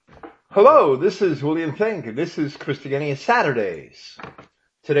Hello, this is William Fink, and this is Christogenea Saturdays.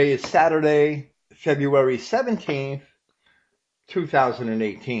 Today is Saturday, February 17th,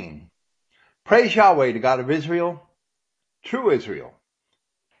 2018. Praise Yahweh, the God of Israel, true Israel,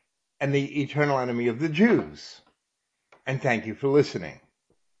 and the eternal enemy of the Jews. And thank you for listening.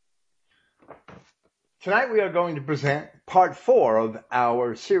 Tonight we are going to present part 4 of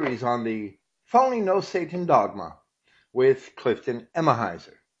our series on the Phony No Satan Dogma with Clifton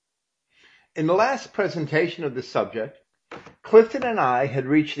Emahiser. In the last presentation of the subject, Clifton and I had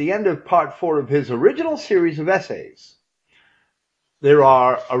reached the end of part 4 of his original series of essays. There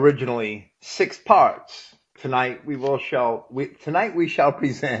are originally 6 parts. Tonight we shall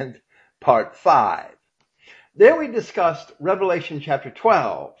present part 5. There we discussed Revelation chapter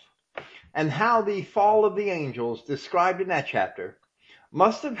 12 and how the fall of the angels described in that chapter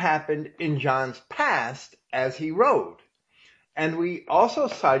must have happened in John's past as he wrote. And we also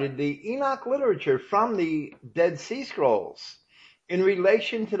cited the Enoch literature from the Dead Sea Scrolls in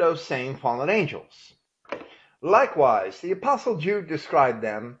relation to those same fallen angels. Likewise, the Apostle Jude described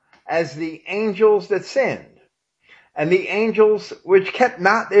them as the angels that sinned, and the angels which kept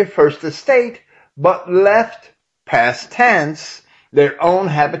not their first estate, but left, past tense, their own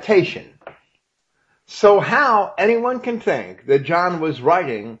habitation. So how anyone can think that John was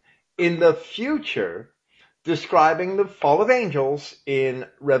writing in the future describing the fall of angels in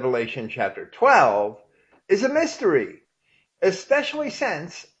Revelation chapter 12 is a mystery, especially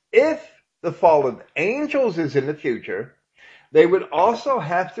since if the fall of angels is in the future, they would also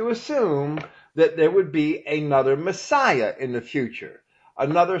have to assume that there would be another Messiah in the future,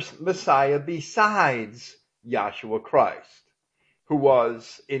 another Messiah besides Yahshua Christ, who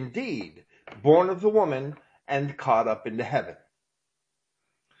was indeed born of the woman and caught up into heaven.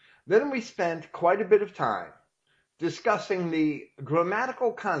 Then we spent quite a bit of time discussing the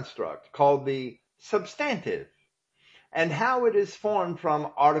grammatical construct called the substantive and how it is formed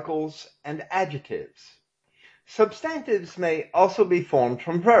from articles and adjectives. Substantives may also be formed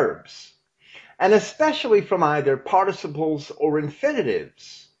from verbs, and especially from either participles or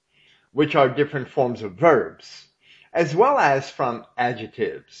infinitives, which are different forms of verbs, as well as from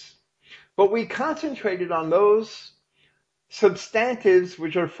adjectives. But we concentrated on those substantives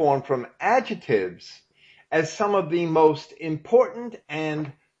which are formed from adjectives as some of the most important and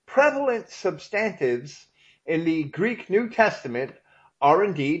prevalent substantives in the Greek New Testament are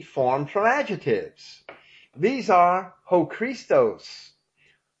indeed formed from adjectives. These are ho Christos,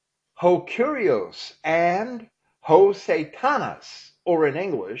 ho Kyrios, and ho Satanas, or in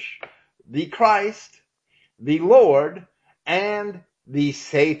English, the Christ, the Lord, and the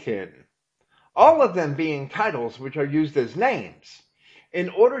Satan. All of them being titles which are used as names in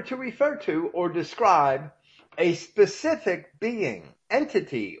order to refer to or describe a specific being,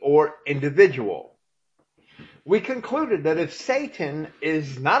 entity, or individual. We concluded that if Satan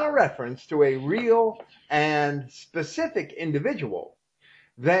is not a reference to a real and specific individual,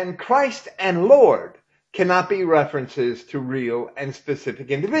 then Christ and Lord cannot be references to real and specific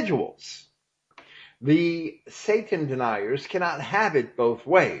individuals. The Satan deniers cannot have it both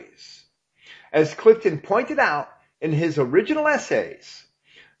ways. As Clifton pointed out in his original essays,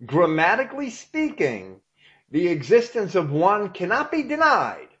 grammatically speaking, the existence of one cannot be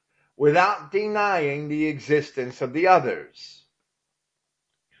denied without denying the existence of the others.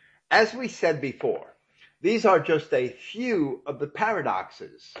 As we said before, these are just a few of the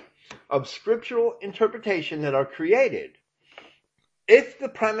paradoxes of scriptural interpretation that are created if the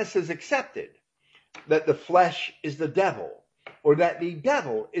premise is accepted that the flesh is the devil, or that the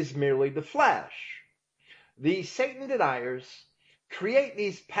devil is merely the flesh. The Satan deniers create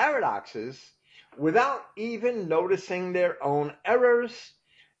these paradoxes without even noticing their own errors,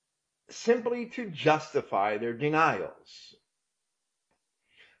 simply to justify their denials.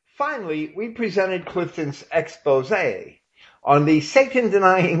 Finally, we presented Clifton's expose on the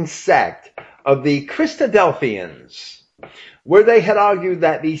Satan-denying sect of the Christadelphians, where they had argued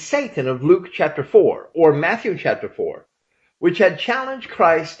that the Satan of Luke chapter 4, or Matthew chapter 4, which had challenged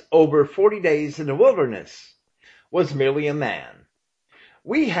Christ over 40 days in the wilderness, was merely a man.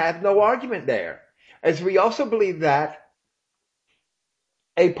 We had no argument there, as we also believe that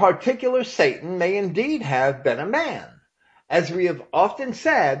a particular Satan may indeed have been a man. As we have often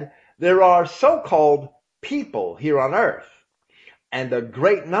said, there are so-called people here on earth, and a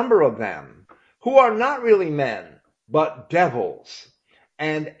great number of them, who are not really men, but devils.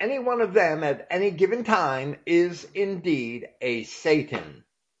 And any one of them at any given time is indeed a Satan.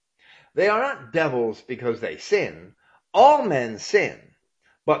 They are not devils because they sin. All men sin,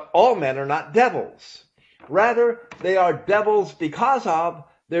 but all men are not devils. Rather, they are devils because of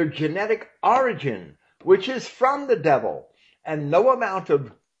their genetic origin, which is from the devil, and no amount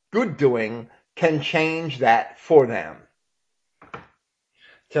of good doing can change that for them.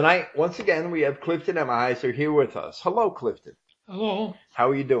 Tonight, once again, we have Clifton Emahiser here with us. Hello, Clifton. Hello. How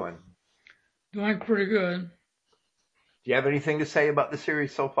are you doing? Doing pretty good. Do you have anything to say about the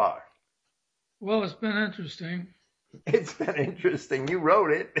series so far? Well, it's been interesting. It's been interesting. You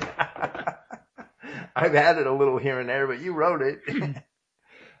wrote it. I've added a little here and there, but you wrote it.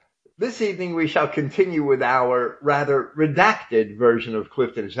 This evening we shall continue with our rather redacted version of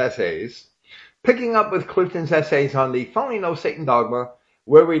Clifton's essays, picking up with Clifton's essays on the Phony No Satan Dogma,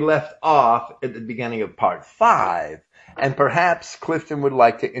 where we left off at the beginning of part 5, and perhaps Clifton would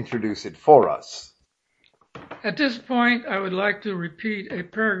like to introduce it for us. At this point, I would like to repeat a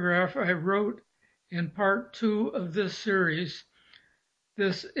paragraph I wrote in part 2 of this series.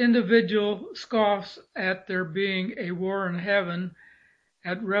 This individual scoffs at there being a war in heaven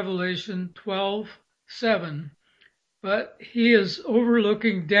at Revelation 12:7, but he is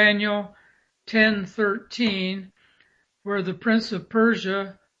overlooking Daniel 10:13, where the prince of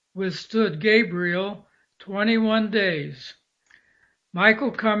Persia withstood Gabriel 21 days.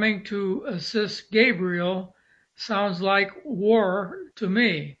 Michael coming to assist Gabriel sounds like war to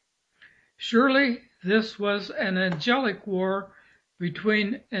me. Surely this was an angelic war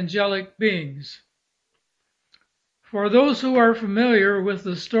between angelic beings. For those who are familiar with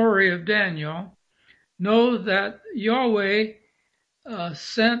the story of Daniel, know that Yahweh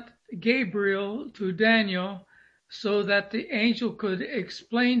sent Gabriel to Daniel so that the angel could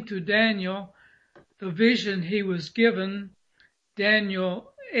explain to Daniel the vision he was given,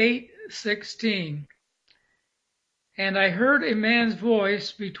 Daniel 8:16. And I heard a man's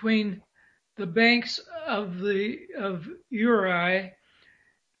voice between the banks of Uri,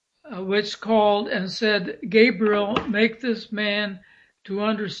 which called and said, Gabriel, make this man to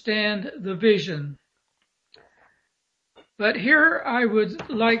understand the vision. But here I would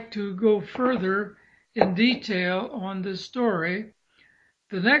like to go further in detail on this story.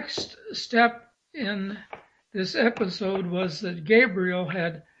 The next step in this episode was that Gabriel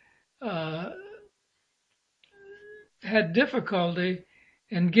had difficulty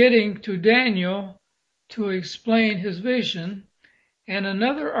in getting to Daniel to explain his vision, and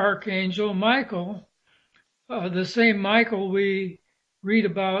another archangel, Michael, the same Michael we read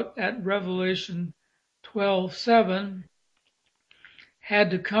about at Revelation 12:7,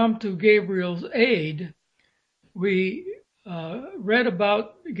 had to come to Gabriel's aid. We read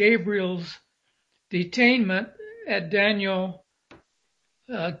about Gabriel's detainment at Daniel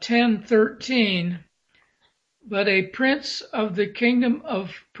 10:13, but a prince of the kingdom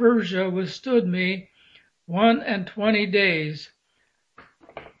of Persia withstood me 21 days.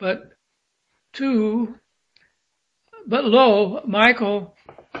 But lo, Michael,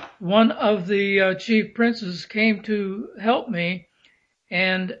 one of the chief princes, came to help me,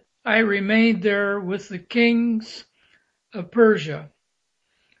 and I remained there with the kings of Persia.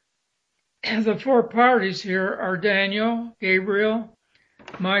 The four parties here are Daniel, Gabriel,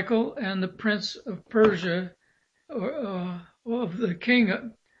 Michael, and the prince of Persia, the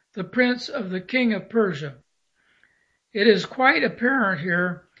prince of the king of Persia. It is quite apparent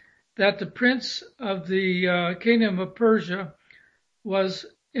here that the prince of the kingdom of Persia was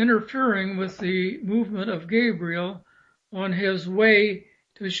interfering with the movement of Gabriel on his way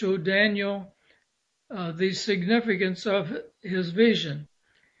to show Daniel the significance of his vision.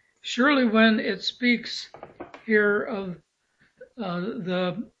 Surely when it speaks here of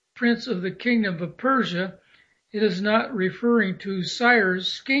the prince of the kingdom of Persia, it is not referring to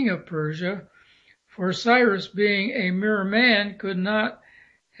Cyrus, king of Persia, for Cyrus, being a mere man, could not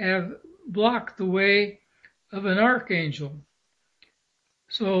have blocked the way of an archangel.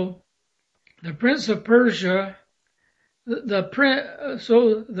 So the prince of Persia, the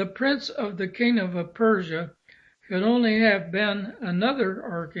prince of the kingdom of Persia could only have been another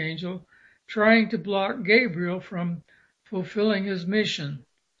archangel trying to block Gabriel from fulfilling his mission,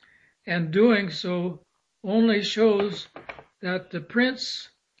 and doing so only shows that the prince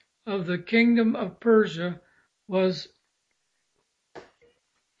of the kingdom of Persia was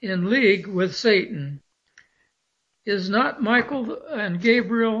in league with Satan. Is not Michael and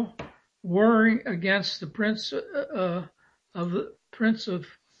Gabriel warring against the prince of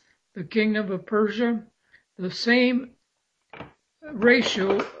the kingdom of Persia? The same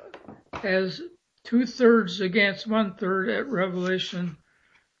ratio as 2/3 against 1/3 at Revelation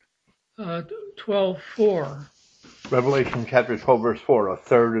 12:4. Revelation chapter 12, verse 4, a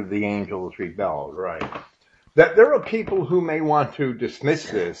third of the angels rebelled, right? That there are people who may want to dismiss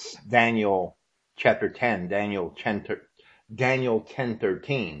this, Daniel chapter 10, Daniel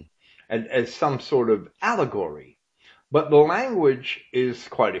 10:13 as some sort of allegory, but the language is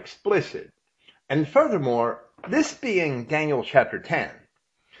quite explicit. And furthermore, this being Daniel chapter 10,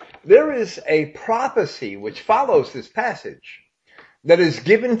 there is a prophecy which follows this passage that is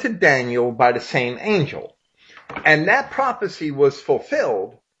given to Daniel by the same angel. And that prophecy was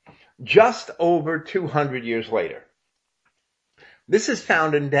fulfilled just over 200 years later. This is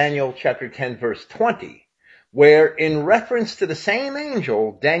found in Daniel chapter 10 verse 20, where in reference to the same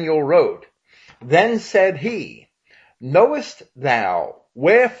angel, Daniel wrote, "Then said he, Knowest thou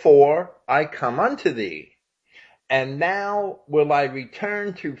wherefore I come unto thee? And now will I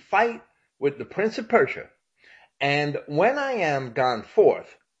return to fight with the prince of Persia. And when I am gone forth,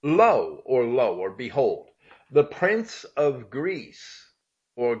 lo, or behold, the prince of Greece,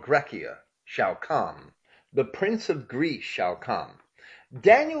 or Grecia, shall come. The prince of Greece shall come."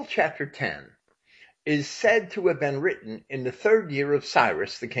 Daniel chapter 10 is said to have been written in the 3rd year of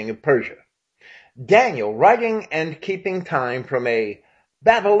Cyrus, the king of Persia. Daniel, writing and keeping time from a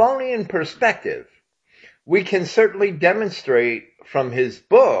Babylonian perspective, we can certainly demonstrate from his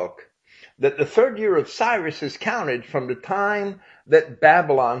book that the 3rd year of Cyrus is counted from the time that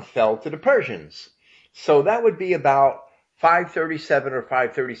Babylon fell to the Persians. So that would be about 537 or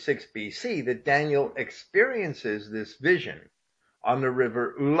 536 BC that Daniel experiences this vision on the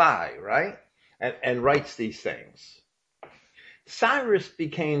river Ulai, right? And writes these things. Cyrus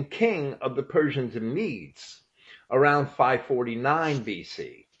became king of the Persians and Medes around 549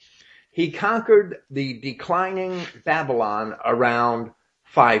 BC. He conquered the declining Babylon around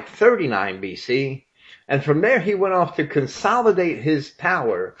 539 BC, and from there he went off to consolidate his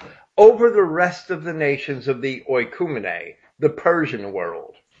power over the rest of the nations of the Oikumene, the Persian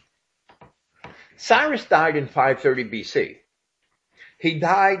world. Cyrus died in 530 BC. He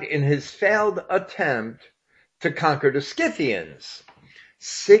died in his failed attempt to conquer the Scythians,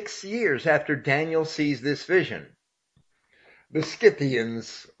 6 years after Daniel sees this vision. The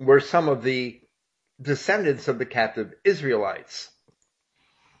Scythians were some of the descendants of the captive Israelites,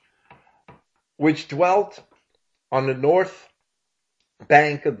 which dwelt on the north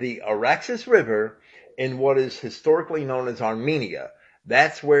bank of the Araxes River in what is historically known as Armenia.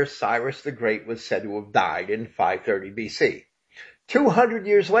 That's where Cyrus the Great was said to have died in 530 BC. 200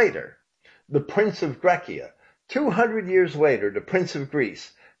 years later, the Prince of Grecia. 200 years later, the Prince of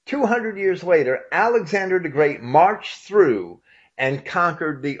Greece. 200 years later, Alexander the Great marched through and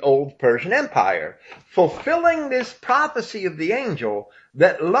conquered the old Persian Empire, fulfilling this prophecy of the angel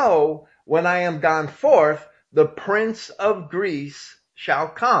that, lo, when I am gone forth, the Prince of Greece shall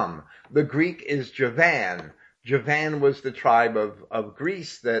come. The Greek is Javan. Javan was the tribe of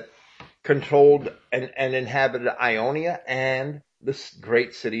Greece that controlled and inhabited Ionia and the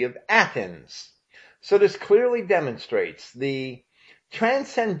great city of Athens. So this clearly demonstrates the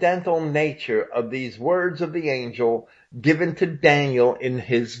transcendental nature of these words of the angel given to Daniel in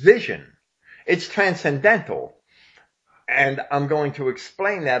his vision. It's transcendental, and I'm going to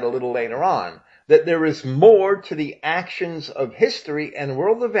explain that a little later on, that there is more to the actions of history and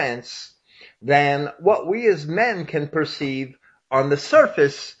world events than what we as men can perceive on the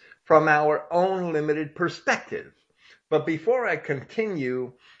surface from our own limited perspective. But before I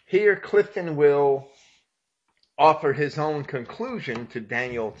continue, here Clifton will offer his own conclusion to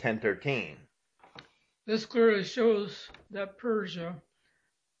Daniel 10:13. This clearly shows that Persia,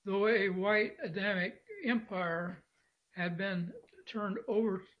 though a white Adamic empire, had been turned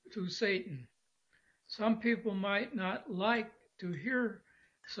over to Satan. Some people might not like to hear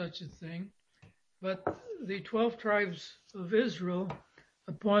such a thing, but the 12 tribes of Israel,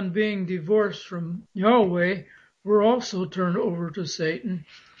 upon being divorced from Yahweh, were also turned over to Satan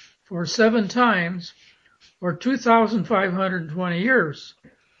for 7 times, or 2,520 years.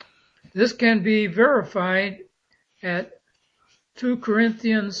 This can be verified at 2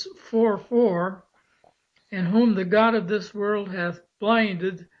 Corinthians 4:4, "In whom the God of this world hath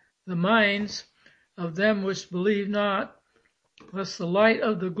blinded the minds of them which believe not, lest the light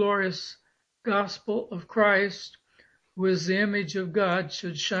of the glorious gospel of Christ, who is the image of God,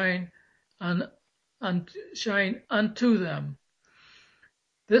 should shine unto them."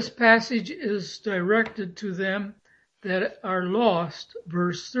 This passage is directed to them that are lost,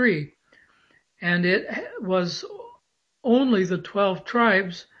 verse 3, and it was only the 12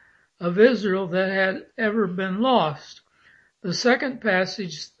 tribes of Israel that had ever been lost. The second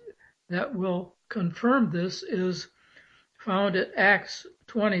passage that will confirm this is found at Acts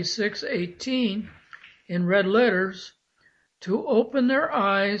 26:18 in red letters, "To open their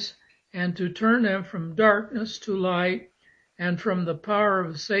eyes and to turn them from darkness to light, and from the power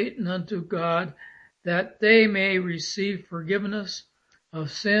of Satan unto God, that they may receive forgiveness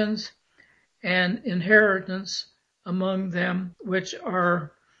of sins and inheritance among them which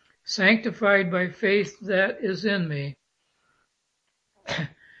are sanctified by faith that is in me.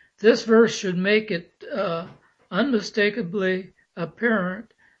 This verse should make it unmistakably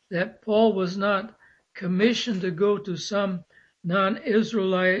apparent that Paul was not commissioned to go to some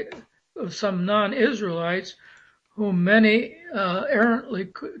non-Israelites, whom many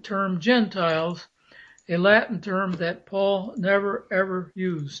errantly term Gentiles, a Latin term that Paul never ever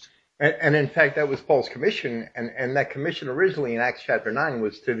used. And in fact, that was Paul's commission, and that commission originally in Acts chapter 9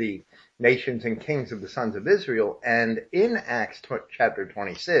 was to the nations and kings of the sons of Israel. And in Acts chapter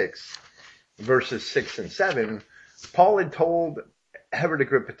 26, verses 6 and 7, Paul had told Herod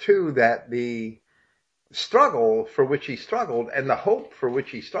Agrippa II that the struggle for which he struggled and the hope for which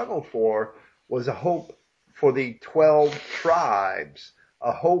he struggled for was a hope for the 12 tribes,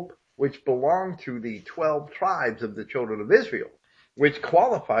 a hope which belonged to the 12 tribes of the children of Israel, which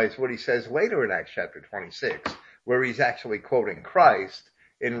qualifies what he says later in Acts chapter 26, where he's actually quoting Christ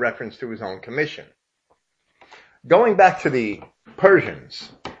in reference to his own commission. Going back to the Persians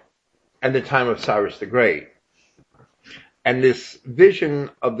and the time of Cyrus the Great, and this vision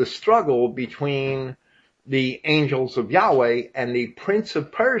of the struggle between the angels of Yahweh and the prince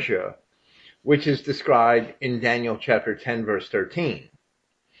of Persia, which is described in Daniel chapter 10, verse 13.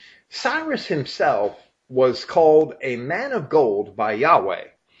 Cyrus himself was called a man of gold by Yahweh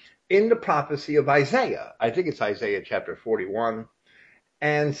in the prophecy of Isaiah. I think it's Isaiah chapter 41.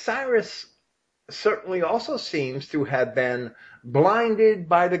 And Cyrus certainly also seems to have been blinded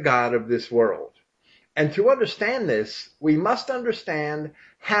by the God of this world. And to understand this, we must understand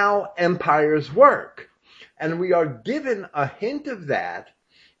how empires work. And we are given a hint of that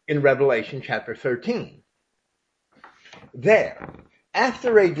in Revelation chapter 13. There,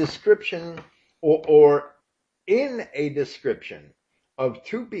 after a description or in a description of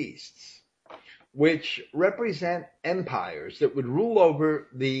two beasts which represent empires that would rule over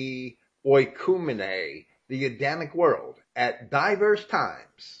the oikumene, the Adamic world, at diverse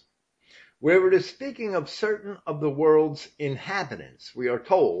times, where it is speaking of certain of the world's inhabitants, we are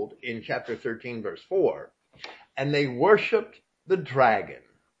told in chapter 13, verse 4, and they worshipped the dragon,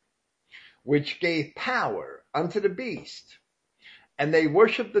 which gave power unto the beast. And they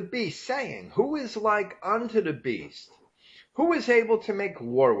worshipped the beast, saying, who is like unto the beast? Who is able to make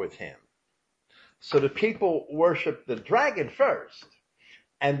war with him? So the people worshipped the dragon first,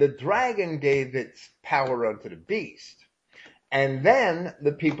 and the dragon gave its power unto the beast. And then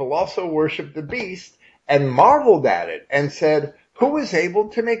the people also worshipped the beast and marveled at it and said, who is able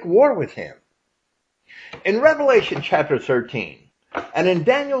to make war with him? In Revelation chapter 13, and in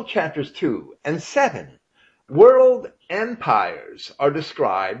Daniel chapters 2 and 7, world empires are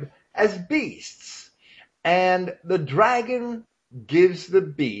described as beasts, and the dragon gives the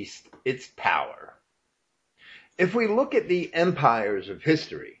beast its power. If we look at the empires of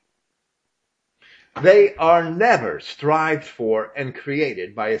history, they are never strived for and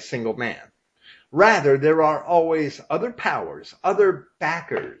created by a single man. Rather, there are always other powers, other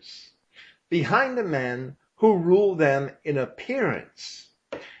backers behind the men who rule them in appearance.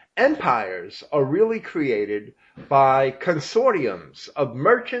 Empires are really created by consortiums of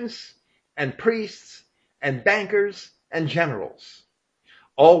merchants and priests and bankers and generals,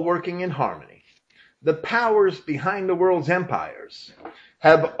 all working in harmony. The powers behind the world's empires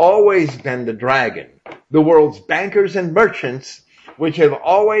have always been the dragon, the world's bankers and merchants, which have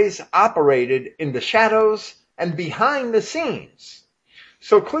always operated in the shadows and behind the scenes.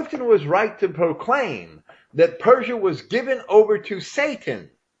 So Clifton was right to proclaim that Persia was given over to Satan,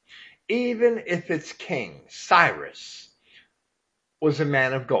 even if its king, Cyrus, was a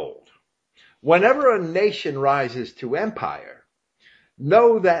man of gold. Whenever a nation rises to empire,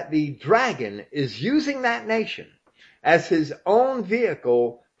 know that the dragon is using that nation as his own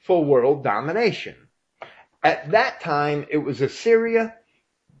vehicle for world domination. At that time, it was Assyria,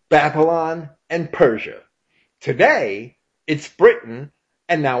 Babylon, and Persia. Today, it's Britain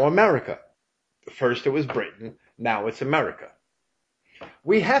and now America. First it was Britain, now it's America.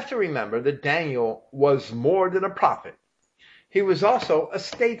 We have to remember that Daniel was more than a prophet. He was also a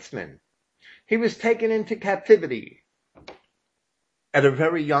statesman. He was taken into captivity at a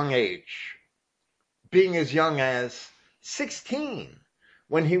very young age, being as young as 16,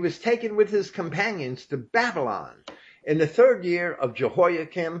 when he was taken with his companions to Babylon in the 3rd year of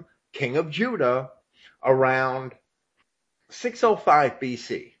Jehoiakim, king of Judah, around 605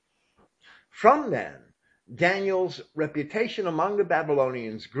 BC. From then, Daniel's reputation among the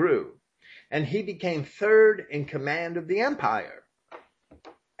Babylonians grew, and he became 3rd in command of the empire.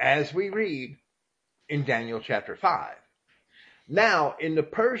 As we read in Daniel chapter 5. Now, in the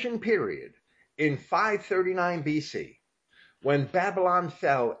Persian period, in 539 BC, when Babylon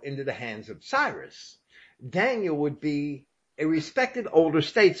fell into the hands of Cyrus, Daniel would be a respected older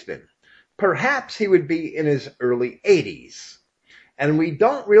statesman. Perhaps he would be in his early 80s. And we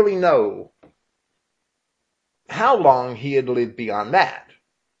don't really know how long he had lived beyond that.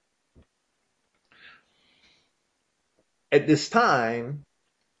 At this time,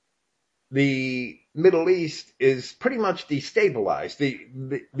 the Middle East is pretty much destabilized.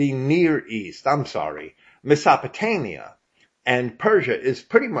 The Near East, Mesopotamia and Persia is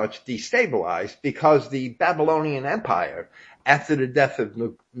pretty much destabilized because the Babylonian Empire, after the death of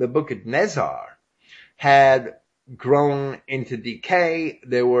Nebuchadnezzar, had grown into decay.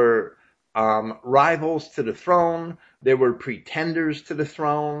 There were rivals to the throne. There were pretenders to the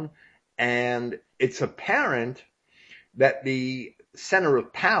throne. And it's apparent that the center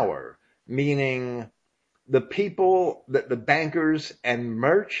of power, meaning the people that the bankers and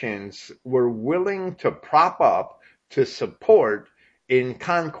merchants were willing to prop up, to support in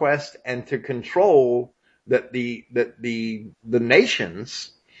conquest and to control the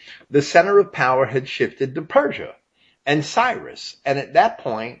nations, the center of power had shifted to Persia and Cyrus. And at that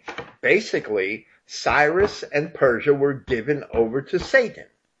point, basically, Cyrus and Persia were given over to Satan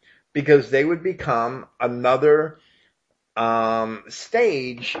because they would become another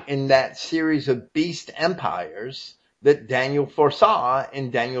stage in that series of beast empires that Daniel foresaw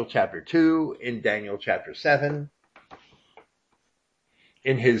in Daniel chapter 2, in Daniel chapter 7,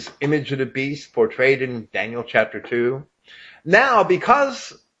 in his image of the beast portrayed in Daniel chapter 2. Now,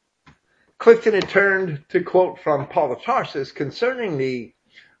 because Clifton had turned to quote from Paul of Tarsus concerning the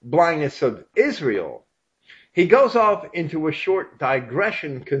blindness of Israel, he goes off into a short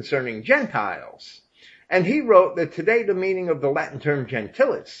digression concerning Gentiles. And he wrote that today the meaning of the Latin term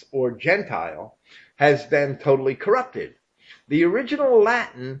gentilis, or Gentile, has been totally corrupted. The original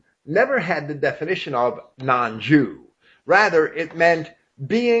Latin never had the definition of non-Jew. Rather, it meant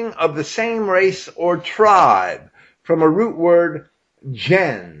being of the same race or tribe, from a root word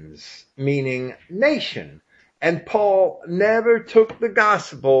gens, meaning nation. And Paul never took the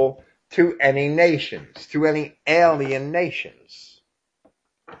gospel to any nations, to any alien nations.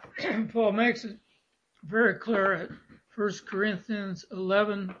 Paul makes it very clear at 1 Corinthians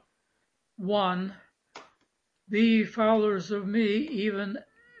 11:1, be ye followers of me, even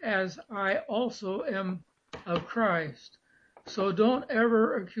as I also am of Christ. So don't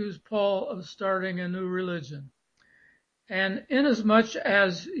ever accuse Paul of starting a new religion. And inasmuch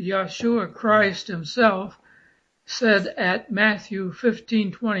as Yeshua Christ himself said at Matthew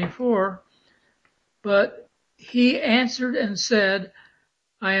 15:24, but he answered and said,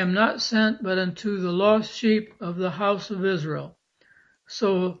 I am not sent but unto the lost sheep of the house of Israel.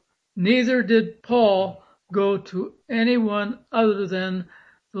 So neither did Paul go to anyone other than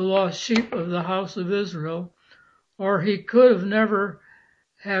the lost sheep of the house of Israel, or he could have never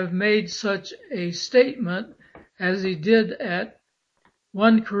have made such a statement as he did at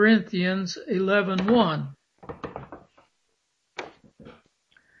 1 Corinthians 11:1.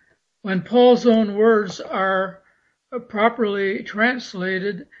 When Paul's own words are properly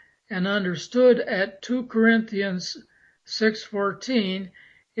translated and understood at 2 Corinthians 6:14,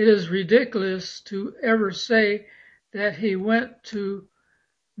 it is ridiculous to ever say that he went to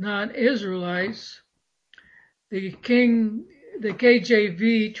non-Israelites. The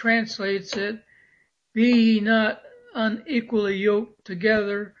KJV translates it, be ye not unequally yoked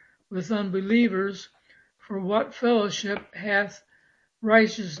together with unbelievers, for what fellowship hath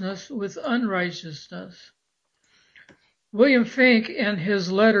righteousness with unrighteousness? William Finck, in his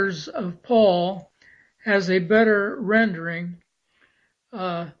letters of Paul, has a better rendering.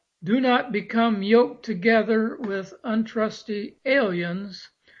 Do not become yoked together with untrusty aliens,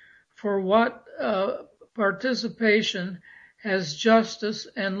 for what participation has justice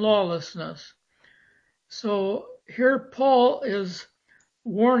and lawlessness. So here Paul is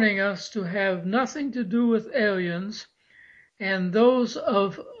warning us to have nothing to do with aliens and those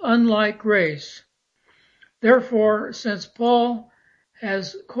of unlike race. Therefore, since Paul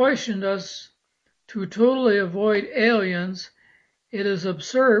has cautioned us to totally avoid aliens, it is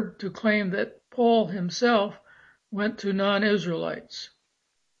absurd to claim that Paul himself went to non-Israelites.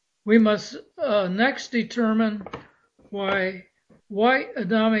 We must next determine why white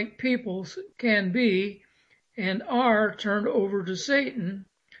Adamic peoples can be and are turned over to Satan,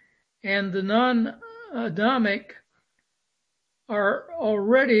 and the non-Adamic are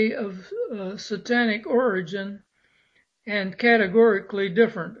already of satanic origin and categorically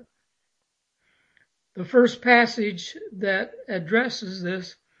different. The first passage that addresses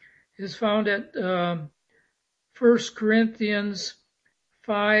this is found at 1 Corinthians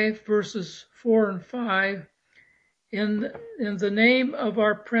 5, verses 4 and 5. In the name of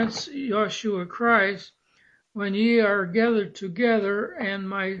our Prince Yeshua Christ, when ye are gathered together, and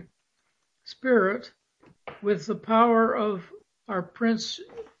my spirit, with the power of our Prince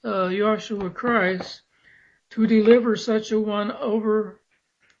Yeshua Christ, to deliver such a one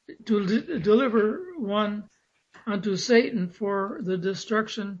deliver one unto Satan for the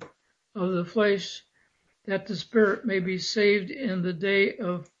destruction of the flesh, that the spirit may be saved in the day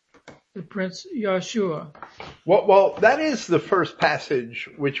of the Prince Yeshua. Well, that is the first passage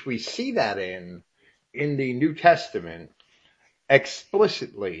which we see that in the New Testament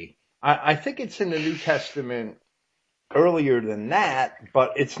explicitly. I think it's in the New Testament earlier than that,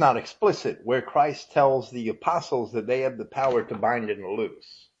 but it's not explicit, where Christ tells the apostles that they have the power to bind and to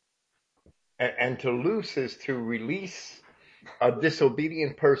loose. And to loose is to release a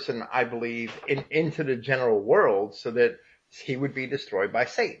disobedient person, I believe, into the general world so that he would be destroyed by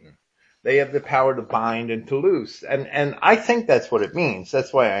Satan. They have the power to bind and to loose. And I think that's what it means.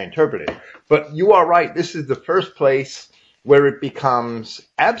 That's why I interpret it. But you are right. This is the first place where it becomes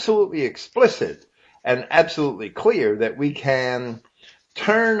absolutely explicit and absolutely clear that we can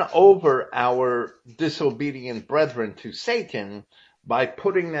turn over our disobedient brethren to Satan by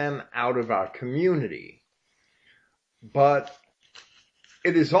putting them out of our community. But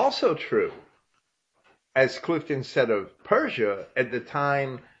it is also true, as Clifton said of Persia at the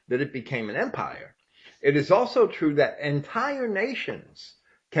time that it became an empire, it is also true that entire nations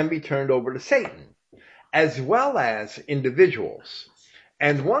can be turned over to Satan, as well as individuals.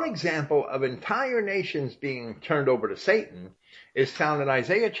 And one example of entire nations being turned over to Satan is found in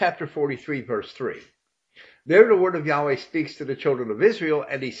Isaiah chapter 43, verse 3. There the word of Yahweh speaks to the children of Israel,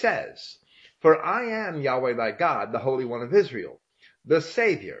 and he says, "For I am Yahweh thy God, the Holy One of Israel, the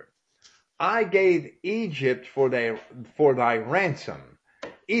Savior. I gave Egypt for thy ransom,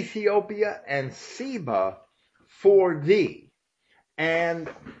 Ethiopia and Seba for thee." And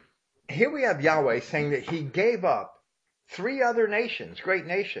here we have Yahweh saying that he gave up 3 other nations, great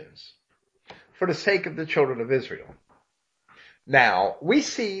nations, for the sake of the children of Israel. Now, we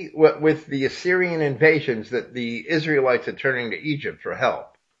see with the Assyrian invasions that the Israelites are turning to Egypt for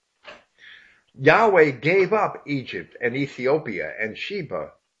help. Yahweh gave up Egypt and Ethiopia and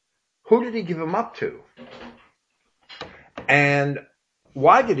Sheba. Who did he give them up to? And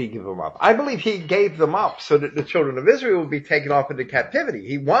why did he give them up? I believe he gave them up so that the children of Israel would be taken off into captivity.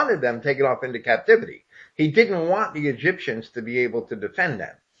 He wanted them taken off into captivity. He didn't want the Egyptians to be able to defend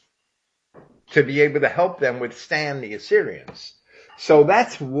them, to be able to help them withstand the Assyrians. So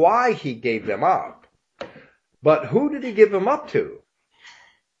that's why he gave them up. But who did he give them up to?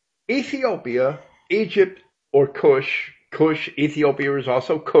 Ethiopia, Egypt, or Cush. Cush, Ethiopia is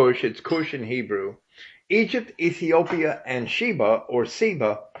also Cush. It's Cush in Hebrew. Egypt, Ethiopia, and Sheba, or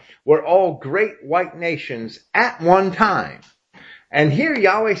Seba, were all great white nations at one time. And here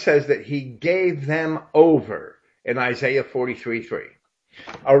Yahweh says that he gave them over in Isaiah 43:3.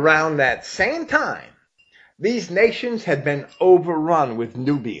 Around that same time, these nations had been overrun with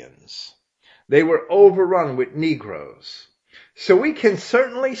Nubians. They were overrun with Negroes. So we can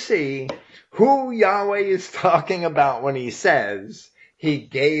certainly see who Yahweh is talking about when he says he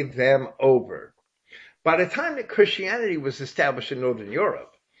gave them over. By the time that Christianity was established in Northern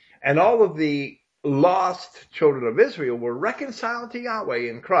Europe, and all of the lost children of Israel were reconciled to Yahweh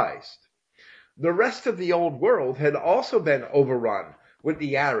in Christ, the rest of the old world had also been overrun with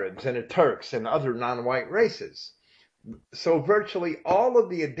the Arabs and the Turks and other non-white races. So virtually all of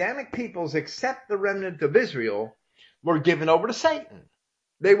the Adamic peoples except the remnant of Israel were given over to Satan.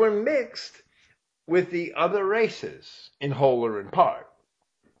 They were mixed with the other races in whole or in part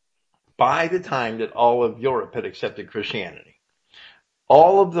by the time that all of Europe had accepted Christianity.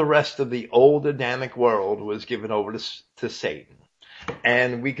 All of the rest of the old Adamic world was given over to Satan.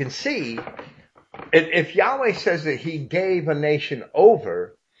 And we can see, if Yahweh says that he gave a nation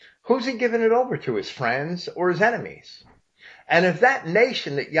over, who's he giving it over to? His friends or his enemies? And if that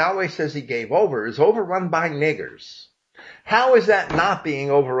nation that Yahweh says he gave over is overrun by niggers, how is that not being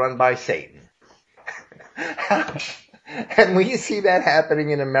overrun by Satan? And we see that happening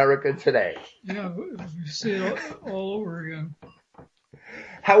in America today. Yeah, we see it all over again.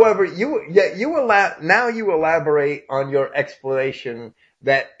 However, you elaborate on your explanation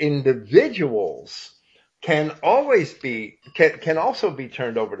that individuals can also be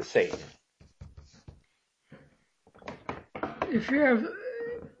turned over to Satan. If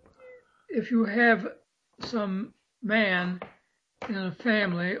you have some man in a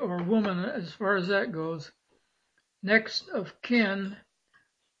family, or woman as far as that goes, next of kin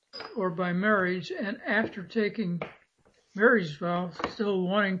or by marriage, and after taking marriage vows, still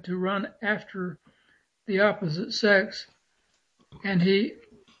wanting to run after the opposite sex, and he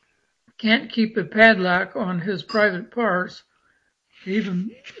can't keep a padlock on his private parts.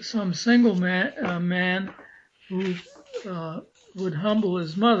 Even some single man who would humble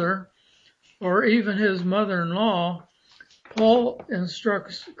his mother, or even his mother-in-law, Paul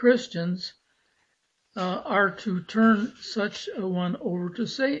instructs Christians are to turn such a one over to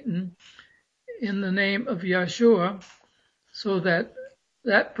Satan in the name of Yeshua, so that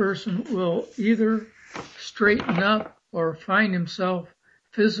that person will either straighten up or find himself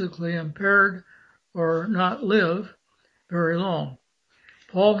physically impaired or not live very long.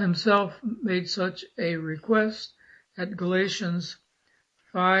 Paul himself made such a request at Galatians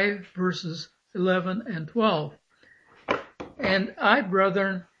 5 verses 11 and 12. And I,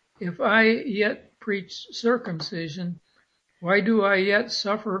 brethren, if I yet preach circumcision, why do I yet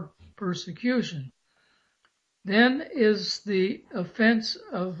suffer persecution? Then is the offense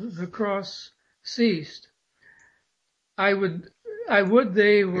of the cross ceased. I would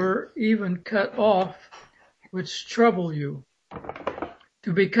they were even cut off, which trouble you.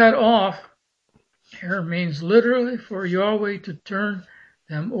 To be cut off here means literally for Yahweh to turn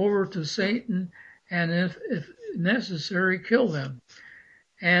them over to Satan and if necessary, kill them.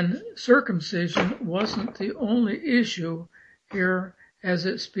 And circumcision wasn't the only issue here, as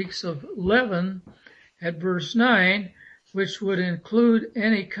it speaks of leaven at verse 9, which would include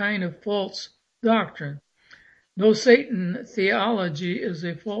any kind of false doctrine. No, Satan theology is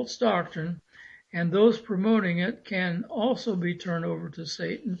a false doctrine, and those promoting it can also be turned over to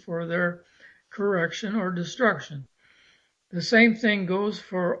Satan for their correction or destruction. The same thing goes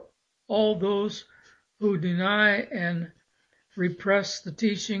for all those who deny and repress the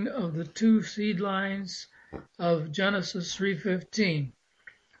teaching of the two seed lines of Genesis 3:15.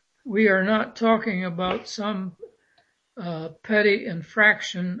 We are not talking about some petty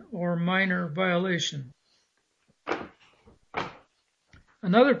infraction or minor violation.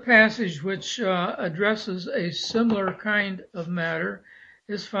 Another passage which addresses a similar kind of matter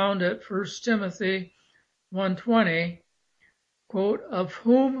is found at 1 Timothy 1:20, quote, of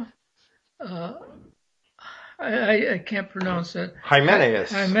whom I can't pronounce that.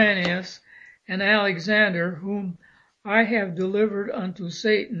 Hymenaeus and Alexander, whom I have delivered unto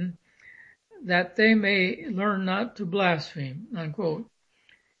Satan, that they may learn not to blaspheme, unquote.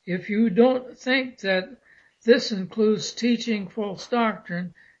 If you don't think that this includes teaching false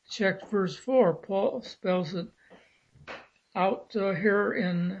doctrine, check verse 4. Paul spells it out here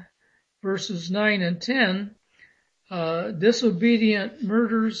in verses 9 and 10. Disobedient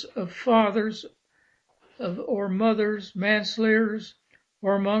murders of fathers or mothers, manslayers,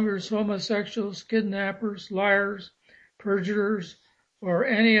 whoremongers, homosexuals, kidnappers, liars, perjurers, or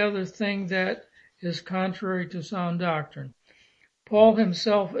any other thing that is contrary to sound doctrine. Paul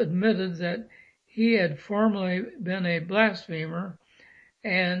himself admitted that he had formerly been a blasphemer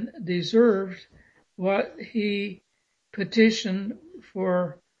and deserved what he petitioned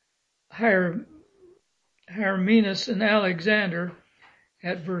for Hymenaeus and Alexander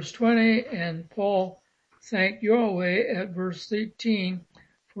at verse 20, and Paul thanked Yahweh at verse 18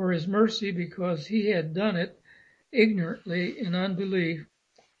 for his mercy because he had done it ignorantly in unbelief.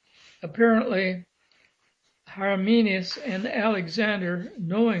 Apparently, Hymenaeus and Alexander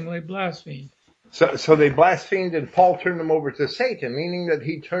knowingly blasphemed. So they blasphemed, and Paul turned them over to Satan, meaning that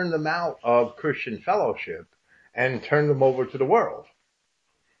he turned them out of Christian fellowship and turned them over to the world.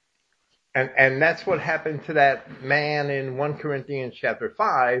 And that's what happened to that man in 1 Corinthians chapter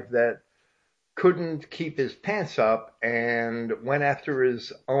 5 that couldn't keep his pants up and went after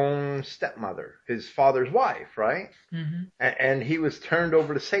his own stepmother, his father's wife, right? Mm-hmm. And he was turned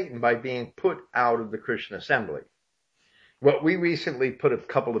over to Satan by being put out of the Christian assembly. Well, we recently put a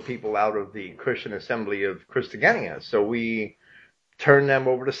couple of people out of the Christian assembly of Christogenea, so we turned them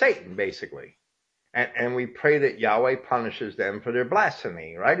over to Satan, basically. And we pray that Yahweh punishes them for their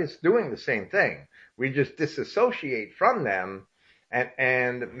blasphemy, right? It's doing the same thing. We just disassociate from them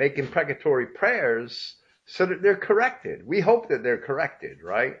and make imprecatory prayers so that they're corrected. We hope that they're corrected,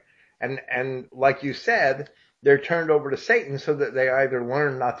 right? And like you said, they're turned over to Satan so that they either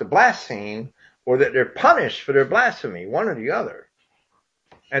learn not to blaspheme or that they're punished for their blasphemy, one or the other.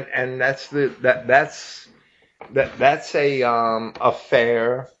 And that's a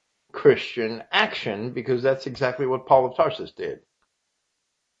fair Christian action, because that's exactly what Paul of Tarsus did.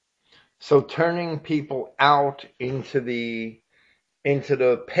 So turning people out into the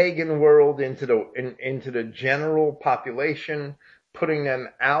pagan world, into the general population, putting them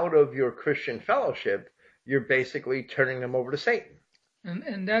out of your Christian fellowship, you're basically turning them over to Satan.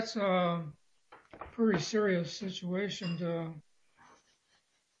 And that's a pretty serious situation to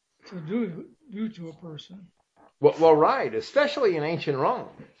do to a person. Well, right, especially in ancient Rome.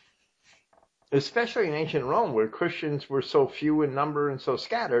 Especially in ancient Rome, where Christians were so few in number and so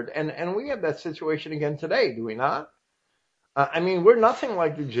scattered. And we have that situation again today, do we not? I mean, we're nothing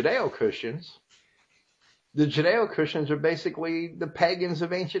like the Judeo-Christians. The Judeo-Christians are basically the pagans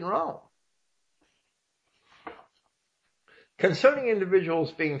of ancient Rome. Concerning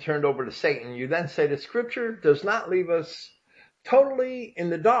individuals being turned over to Satan, you then say that Scripture does not leave us totally in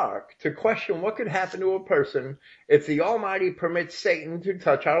the dark to question what could happen to a person if the Almighty permits Satan to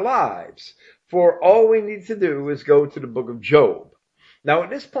touch our lives. For all we need to do is go to the book of Job. Now, at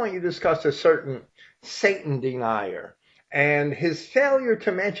this point, you discuss a certain Satan denier and his failure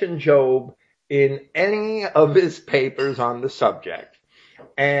to mention Job in any of his papers on the subject.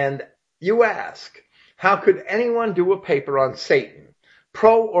 And you ask, how could anyone do a paper on Satan,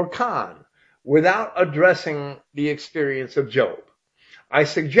 pro or con, without addressing the experience of Job? I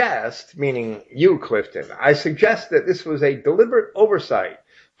suggest, meaning you, Clifton, I suggest that this was a deliberate oversight,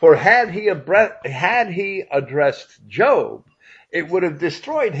 for had he addressed Job, it would have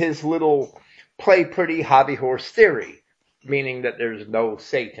destroyed his little play pretty hobby horse theory, meaning that there's no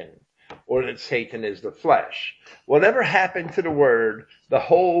Satan, or that Satan is the flesh. Whatever happened to the word, the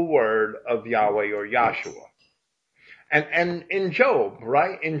whole word of Yahweh or Yahshua? And in Job,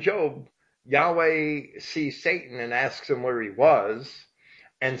 right? In Job, Yahweh sees Satan and asks him where he was,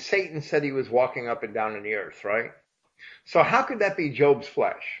 and Satan said he was walking up and down in the earth, right? So how could that be Job's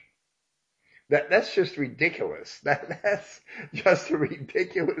flesh? That's just ridiculous. That's just a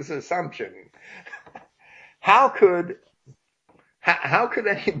ridiculous assumption. How could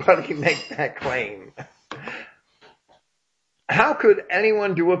anybody make that claim? How could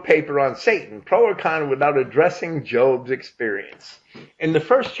anyone do a paper on Satan, pro or con, without addressing Job's experience? In the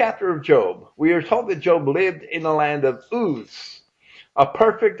first chapter of Job, we are told that Job lived in the land of Uz, a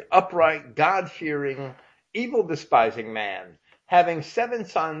perfect, upright, God-fearing, evil-despising man, having 7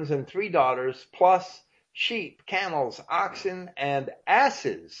 sons and 3 daughters, plus sheep, camels, oxen, and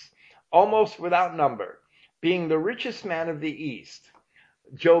asses, almost without number, being the richest man of the East.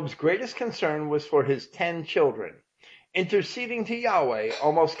 Job's greatest concern was for his 10 children, interceding to Yahweh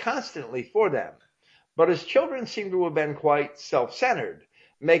almost constantly for them. But his children seem to have been quite self-centered,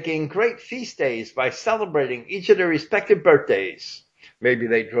 making great feast days by celebrating each of their respective birthdays. Maybe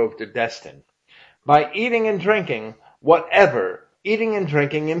they drove to Destin. By eating and drinking whatever eating and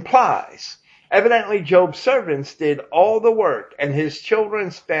drinking implies. Evidently, Job's servants did all the work, and his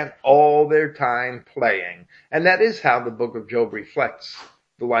children spent all their time playing. And that is how the book of Job reflects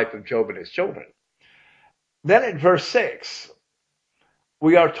the life of Job and his children. Then at verse 6,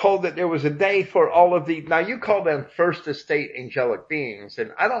 we are told that there was a day for all of the, now you call them first estate angelic beings,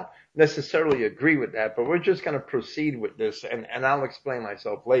 and I don't necessarily agree with that, but we're just going to proceed with this, and I'll explain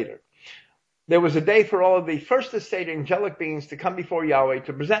myself later. There was a day for all of the first estate angelic beings to come before Yahweh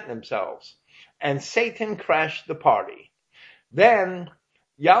to present themselves, and Satan crashed the party. Then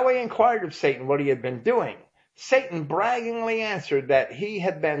Yahweh inquired of Satan what he had been doing. Satan braggingly answered that he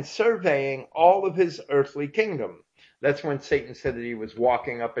had been surveying all of his earthly kingdom. That's when Satan said that he was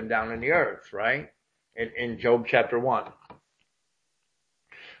walking up and down in the earth, right? In Job chapter 1.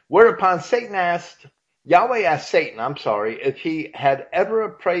 Whereupon Yahweh asked Satan, if he had ever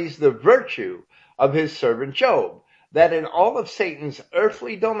appraised the virtue of his servant Job, that in all of Satan's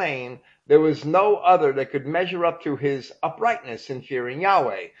earthly domain there was no other that could measure up to his uprightness in fearing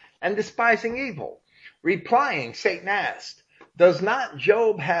Yahweh and despising evil. Replying, Satan asked, does not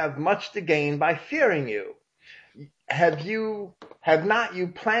Job have much to gain by fearing you? Have not you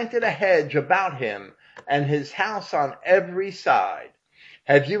planted a hedge about him and his house on every side?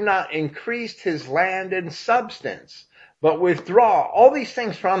 Have you not increased his land and substance? But withdraw all these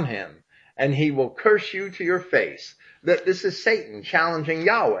things from him, and he will curse you to your face. That this is Satan challenging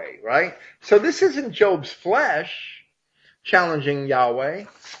Yahweh, right? So this isn't Job's flesh challenging Yahweh.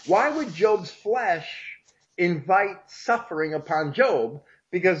 Why would Job's flesh invite suffering upon Job?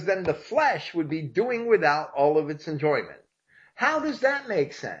 Because then the flesh would be doing without all of its enjoyment. How does that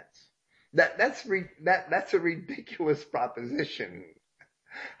make sense? That's a ridiculous proposition.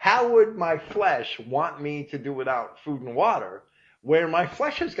 How would my flesh want me to do without food and water, where my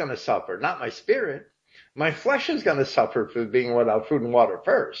flesh is going to suffer, not my spirit? My flesh is going to suffer for being without food and water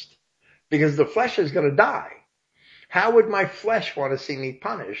first, because the flesh is going to die. How would my flesh want to see me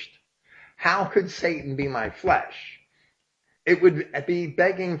punished? How could Satan be my flesh? It would be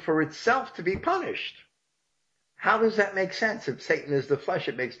begging for itself to be punished. How does that make sense? If Satan is the flesh,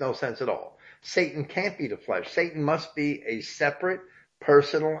 it makes no sense at all. Satan can't be the flesh. Satan must be a separate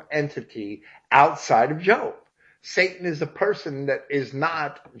personal entity outside of Job. Satan is a person that is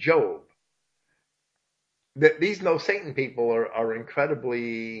not Job. These no Satan people are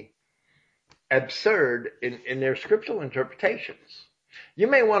incredibly absurd in their scriptural interpretations. You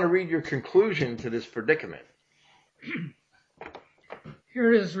may want to read your conclusion to this predicament.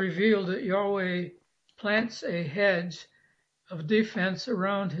 Here it is revealed that Yahweh plants a hedge of defense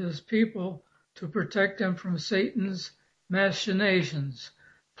around his people to protect them from Satan's machinations,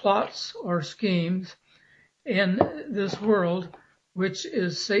 plots, or schemes in this world, which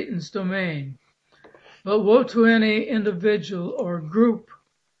is Satan's domain. But woe to any individual or group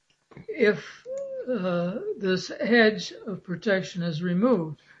if this hedge of protection is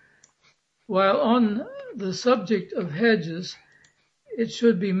removed. While on the subject of hedges, it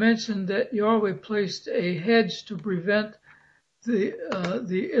should be mentioned that Yahweh placed a hedge to prevent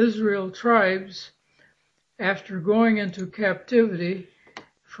the Israel tribes, after going into captivity,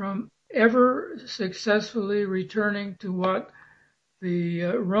 from ever successfully returning to what the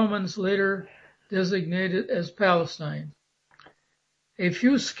Romans later designated as Palestine. A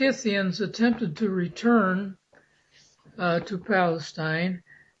few Scythians attempted to return to Palestine,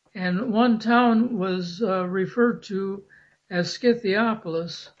 and one town was referred to as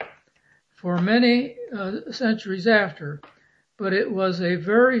Scythiopolis for many centuries after, but it was a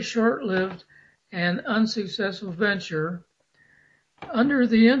very short-lived and unsuccessful venture. Under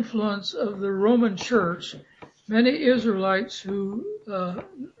the influence of the Roman Church, many Israelites who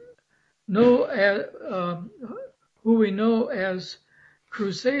we know as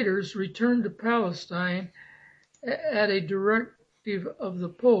Crusaders returned to Palestine at a directive of the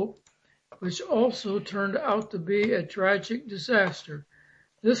Pope, which also turned out to be a tragic disaster.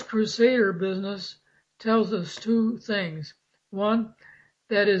 This Crusader business tells us two things. One,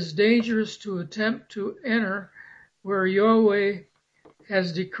 that it is dangerous to attempt to enter where Yahweh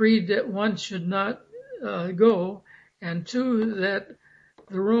has decreed that one should not go, and two, that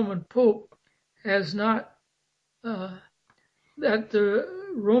the Roman Pope has not, that the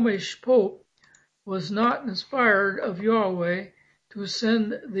Romish Pope was not inspired of Yahweh to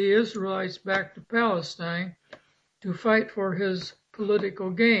send the Israelites back to Palestine to fight for his political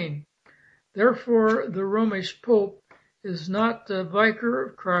gain. Therefore, the Romish Pope is not the vicar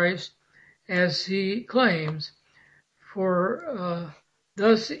of Christ as he claims, for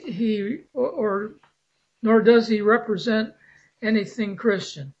nor does he represent anything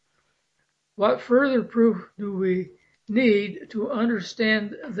Christian. What further proof do we need to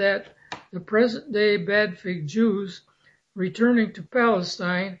understand that the present-day Bad-Fig Jews returning to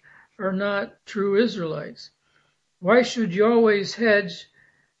Palestine are not true Israelites? Why should Yahweh's hedge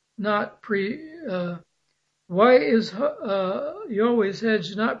why is Yahweh's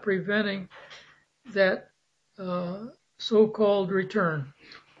hedge not preventing that so-called return?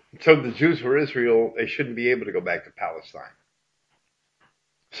 So the Jews were Israel, they shouldn't be able to go back to Palestine.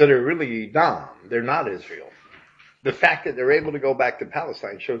 So they're really dumb. They're not Israel. The fact that they're able to go back to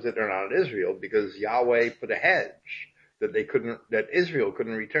Palestine shows that they're not Israel, because Yahweh put a hedge that Israel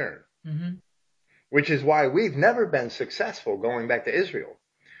couldn't return. Mm-hmm. Which is why we've never been successful going back to Israel.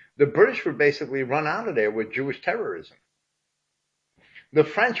 The British were basically run out of there with Jewish terrorism. The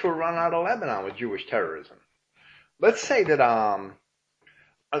French were run out of Lebanon with Jewish terrorism. Let's say that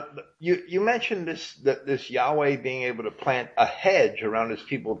you mentioned this Yahweh being able to plant a hedge around his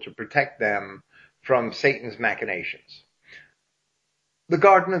people to protect them from Satan's machinations. The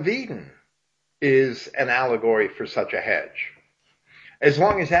Garden of Eden is an allegory for such a hedge. As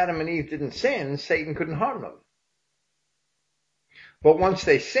long as Adam and Eve didn't sin, Satan couldn't harm them. But once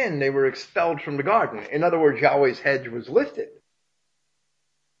they sinned, they were expelled from the garden. In other words, Yahweh's hedge was lifted,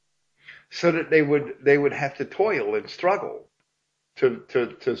 so that they would have to toil and struggle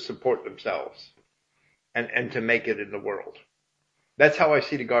to support themselves and to make it in the world. That's how I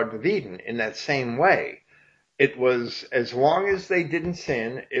see the Garden of Eden, in that same way. It was, as long as they didn't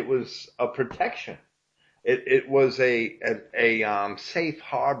sin, it was a protection. It was a safe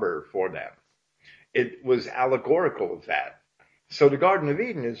harbor for them. It was allegorical of that. So the Garden of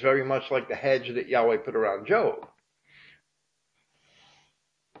Eden is very much like the hedge that Yahweh put around Job.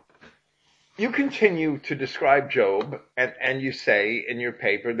 You continue to describe Job, and you say in your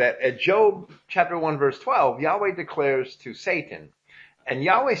paper that at Job chapter 1 verse 12, Yahweh declares to Satan, and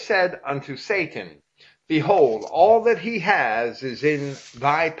Yahweh said unto Satan, behold, all that he has is in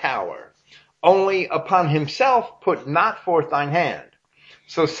thy power. Only upon himself put not forth thine hand.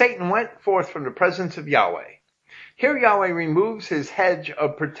 So Satan went forth from the presence of Yahweh. Here Yahweh removes his hedge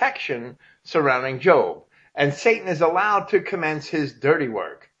of protection surrounding Job, and Satan is allowed to commence his dirty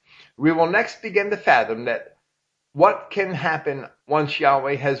work. We will next begin to fathom that What can happen once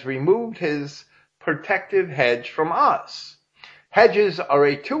Yahweh has removed his protective hedge from us? Hedges are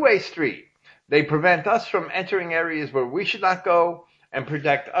a two-way street. They prevent us from entering areas where we should not go and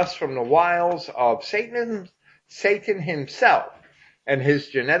protect us from the wiles of Satan himself and his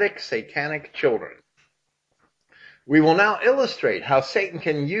genetic satanic children. We will now illustrate how Satan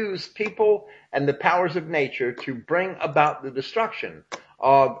can use people and the powers of nature to bring about the destruction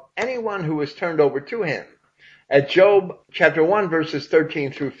of anyone who is turned over to him. At Job chapter 1 verses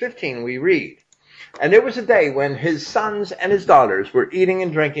 13 through 15 we read, "And there was a day when his sons and his daughters were eating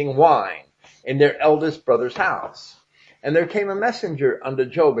and drinking wine in their eldest brother's house. And there came a messenger unto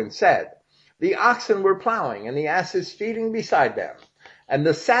Job and said, The oxen were plowing and the asses feeding beside them, and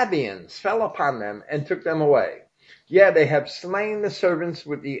the Sabaeans fell upon them and took them away. Yea, they have slain the servants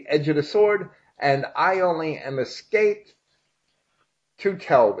with the edge of the sword, and I only am escaped to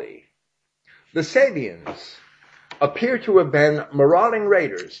tell thee." The Sabaeans appear to have been marauding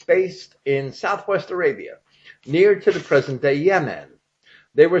raiders based in southwest Arabia, near to the present-day Yemen.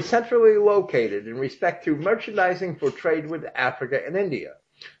 They were centrally located in respect to merchandising for trade with Africa and India,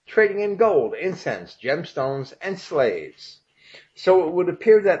 trading in gold, incense, gemstones, and slaves. So it would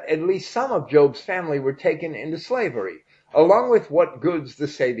appear that at least some of Job's family were taken into slavery, along with what goods the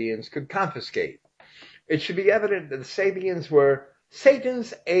Sabaeans could confiscate. It should be evident that the Sabaeans were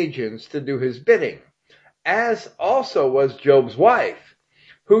Satan's agents to do his bidding, as also was Job's wife,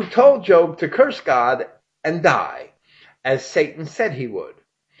 who told Job to curse God and die, as Satan said he would.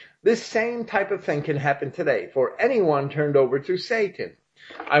 This same type of thing can happen today for anyone turned over to Satan.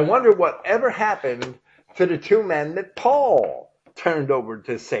 I wonder what ever happened to the two men that Paul turned over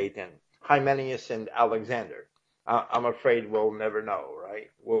to Satan, Hymenaeus and Alexander. I'm afraid we'll never know, right?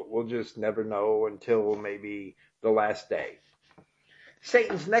 We'll just never know until maybe the last day.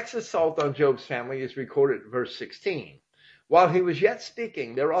 Satan's next assault on Job's family is recorded in verse 16. "While he was yet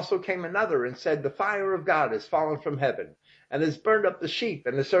speaking, there also came another and said, The fire of God is fallen from heaven, and has burned up the sheep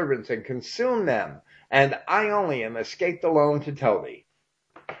and the servants, and consumed them, and I only am escaped alone to tell thee."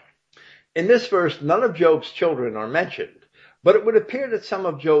 In this verse, none of Job's children are mentioned, but it would appear that some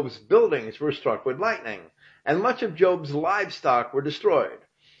of Job's buildings were struck with lightning, and much of Job's livestock were destroyed.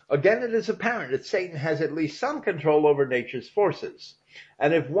 Again, it is apparent that Satan has at least some control over nature's forces,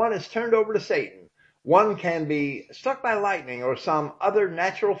 and if one is turned over to Satan, one can be struck by lightning or some other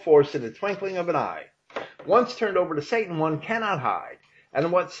natural force in the twinkling of an eye. Once turned over to Satan, one cannot hide,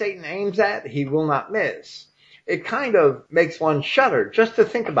 and what Satan aims at, he will not miss. It kind of makes one shudder just to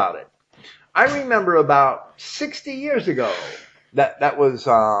think about it. I remember about 60 years ago, that was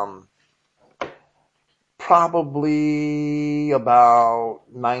probably about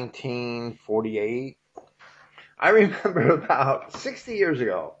 1948. I remember about 60 years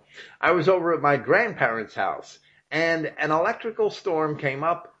ago, I was over at my grandparents' house, and an electrical storm came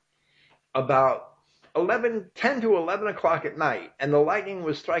up about 10 to 11 o'clock at night, and the lightning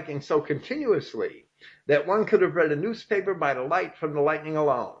was striking so continuously that one could have read a newspaper by the light from the lightning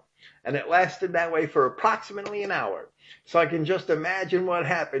alone. And it lasted that way for approximately an hour. So I can just imagine what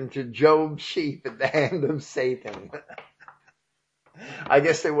happened to Job's sheep at the hand of Satan. I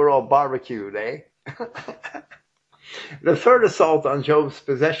guess they were all barbecued, eh? The third assault on Job's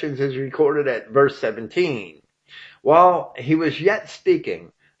possessions is recorded at verse 17. "While he was yet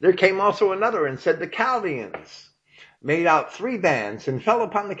speaking, there came also another and said, The Chaldeans made out 3 bands and fell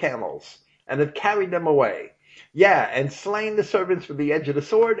upon the camels and have carried them away. Yea, and slain the servants with the edge of the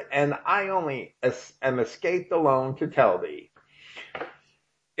sword, and I only am escaped alone to tell thee."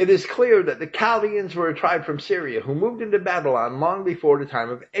 It is clear that the Chaldeans were a tribe from Syria who moved into Babylon long before the time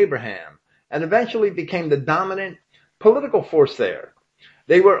of Abraham, and eventually became the dominant political force there.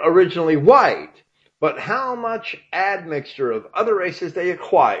 They were originally white, but how much admixture of other races they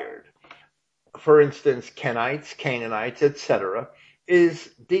acquired, for instance, Kenites, Canaanites, etc., is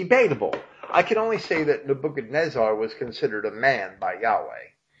debatable. I can only say that Nebuchadnezzar was considered a man by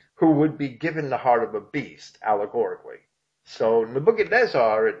Yahweh, who would be given the heart of a beast, allegorically. So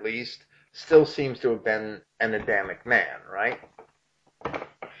Nebuchadnezzar, at least, still seems to have been an Adamic man, right?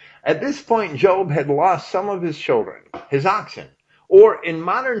 At this point, Job had lost some of his children, his oxen, or in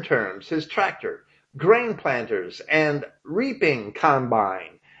modern terms, his tractor, grain planters, and reaping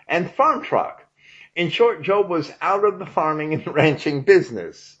combine, and farm truck. In short, Job was out of the farming and ranching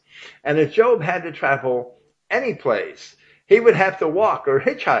business. And if Job had to travel any place, he would have to walk or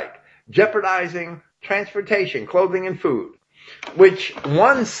hitchhike, jeopardizing transportation, clothing, and food, which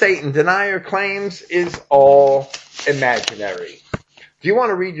one Satan denier claims is all imaginary. Do you want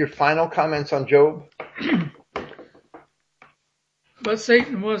to read your final comments on Job? But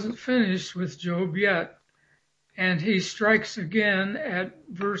Satan wasn't finished with Job yet. And he strikes again at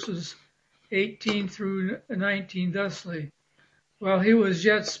verses 18 through 19 thusly. While he was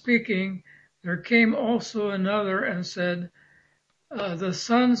yet speaking, there came also another and said, the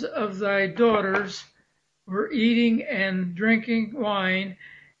sons of thy daughters were eating and drinking wine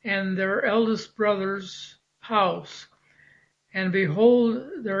in their eldest brother's house. And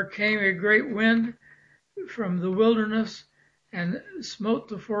behold, there came a great wind from the wilderness and smote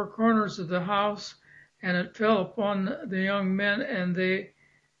the four corners of the house, and it fell upon the young men, and they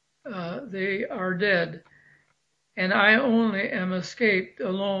are dead. And I only am escaped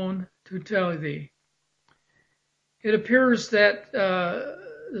alone to tell thee. It appears that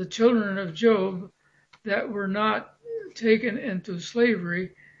the children of Job that were not taken into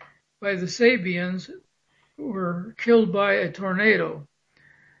slavery by the Sabians were killed by a tornado.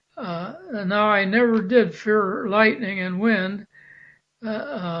 Now, I never did fear lightning and wind,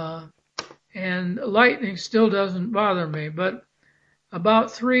 and lightning still doesn't bother me. But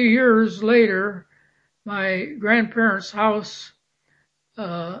about 3 years later, my grandparents' house,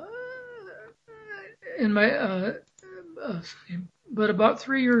 but about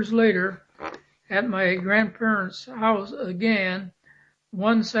 3 years later, at my grandparents' house again,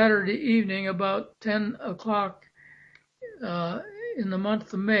 one Saturday evening about 10 o'clock in the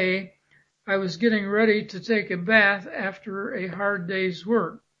month of May, I was getting ready to take a bath after a hard day's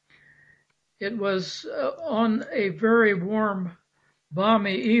work. It was on a very warm,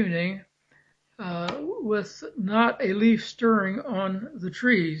 balmy evening with not a leaf stirring on the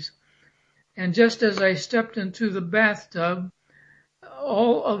trees. And just as I stepped into the bathtub,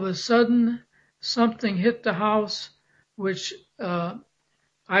 all of a sudden something hit the house which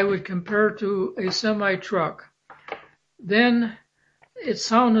I would compare to a semi-truck. Then it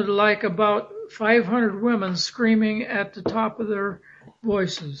sounded like about 500 women screaming at the top of their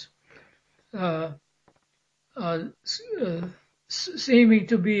voices, seeming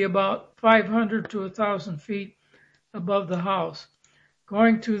to be about 500 to 1,000 feet above the house.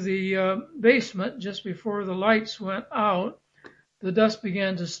 Going to the basement just before the lights went out, the dust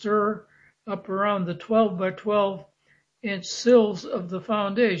began to stir up around the 12 by 12 inch sills of the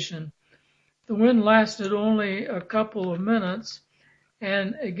foundation. The wind lasted only a couple of minutes,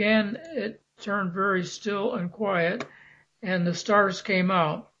 and again it turned very still and quiet, and the stars came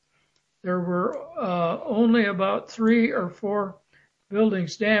out. There were only about 3 or 4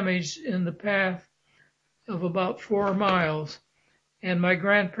 buildings damaged in the path of about 4 miles, and my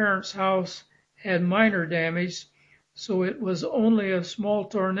grandparents' house had minor damage, so it was only a small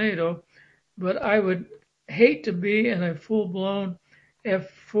tornado, but I would hate to be in a full-blown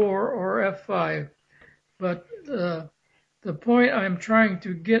F4 or F5. But the point I'm trying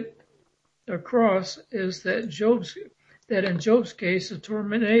to get across is that in Job's case, a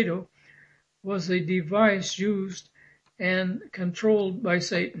tornado was a device used and controlled by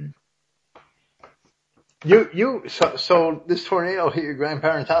Satan. So this tornado hit your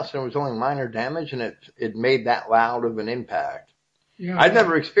grandparents' house and there was only minor damage, and it made that loud of an impact. Yeah, I've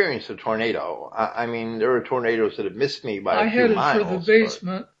never experienced a tornado. I mean, there are tornadoes that have missed me by a few miles. I headed for the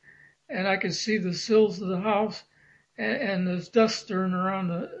basement, and I could see the sills of the house, and there's dust stirring around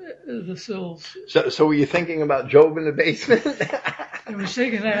the sills. So were you thinking about Job in the basement? I was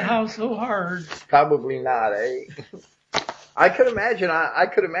shaking that house so hard. Probably not, eh? I could imagine,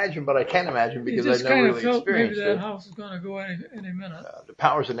 but I can't imagine because I've never really experienced it. Maybe that house is going to go any minute. The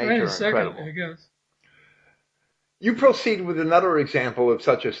powers of nature are incredible. I guess. You proceed with another example of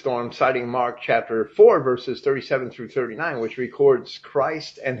such a storm, citing Mark chapter 4, verses 37 through 39, which records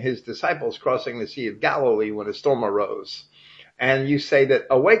Christ and his disciples crossing the Sea of Galilee when a storm arose. And you say that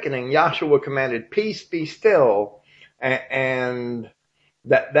awakening, Yahshua commanded, "Peace, be still," and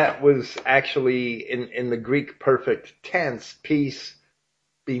that was actually in the Greek perfect tense, peace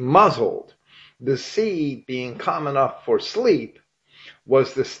be muzzled. The sea being calm enough for sleep.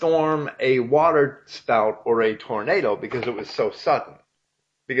 Was the storm a water spout or a tornado because it was so sudden?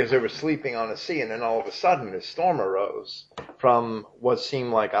 Because they were sleeping on the sea and then all of a sudden a storm arose from what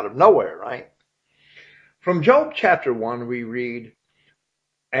seemed like out of nowhere, right? From Job chapter 1 we read,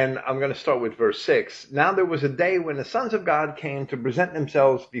 and I'm going to start with verse 6. Now there was a day when the sons of God came to present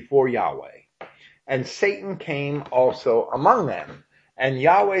themselves before Yahweh, and Satan came also among them. And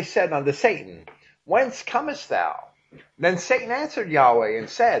Yahweh said unto Satan, Whence comest thou? Then Satan answered Yahweh and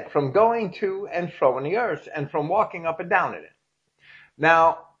said, From going to and fro in the earth, and from walking up and down in it.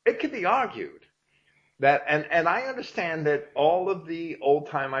 Now, it could be argued that, and I understand that all of the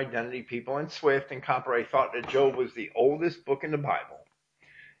old-time identity people in Swift and Copperay thought that Job was the oldest book in the Bible,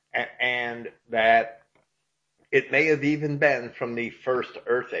 and that It may have even been from the first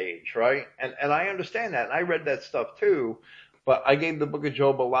earth age, right? And I understand that. And I read that stuff too, but I gave the book of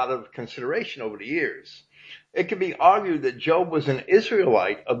Job a lot of consideration over the years. It could be argued that Job was an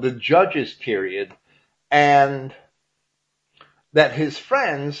Israelite of the Judges period, and that his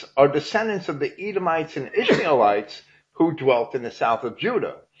friends are descendants of the Edomites and Ishmaelites who dwelt in the south of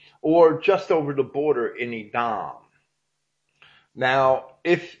Judah, or just over the border in Edom. Now,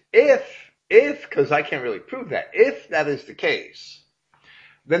 if, because I can't really prove that, if that is the case,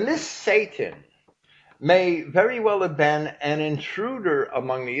 then this Satan may very well have been an intruder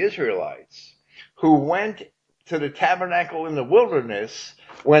among the Israelites who went to the tabernacle in the wilderness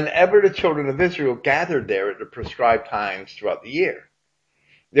whenever the children of Israel gathered there at the prescribed times throughout the year.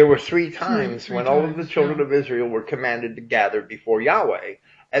 There were three times when all of the children of Israel were commanded to gather before Yahweh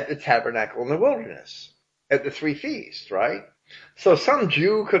at the tabernacle in the wilderness, at the three feasts, right? So some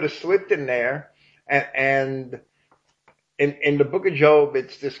Jew could have slipped in there, and in the book of Job,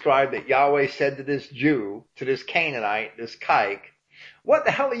 it's described that Yahweh said to this Jew, to this Canaanite, this kike, "What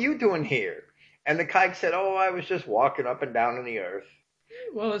the hell are you doing here?" And the kike said, "Oh, I was just walking up and down in the earth."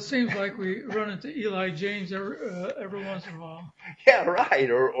 Well, it seems like we run into Eli James every once in a while. Yeah, right,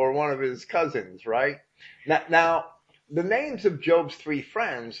 or one of his cousins, right? Now, the names of Job's three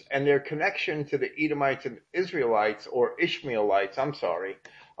friends and their connection to the Edomites and Israelites, or Ishmaelites,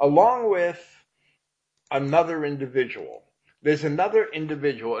 along with another individual. There's another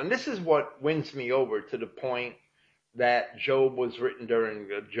individual, and this is what wins me over to the point that Job was written during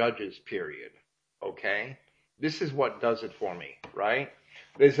the Judges period, okay? This is what does it for me, right?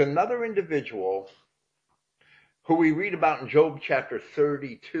 There's another individual who we read about in Job chapter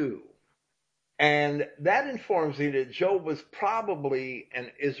 32. And that informs me that Job was probably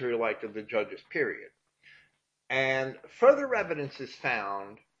an Israelite of the Judges period. And further evidence is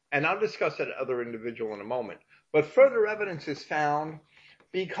found, and I'll discuss that other individual in a moment, but further evidence is found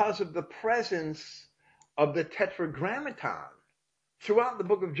because of the presence of the Tetragrammaton throughout the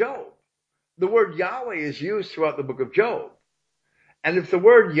book of Job. The word Yahweh is used throughout the book of Job. And if the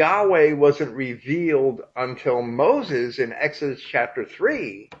word Yahweh wasn't revealed until Moses in Exodus chapter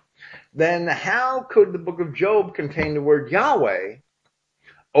 3, then how could the book of Job contain the word Yahweh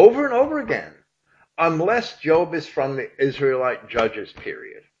over and over again, unless Job is from the Israelite Judges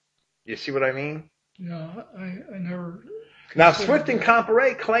period? You see what I mean? Yeah, I never... Now, Swift and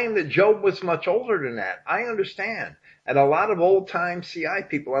Comparet claim that Job was much older than that. I understand. And a lot of old-time CI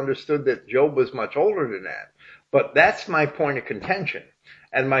people understood that Job was much older than that. But that's my point of contention.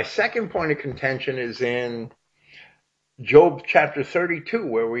 And my second point of contention is in Job chapter 32,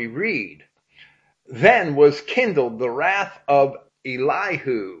 where we read, "Then was kindled the wrath of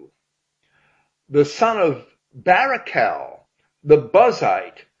Elihu, the son of Barachel, the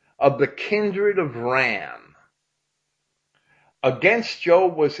Buzite of the kindred of Ram. Against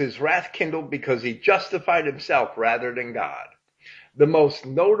Job was his wrath kindled because he justified himself rather than God." The most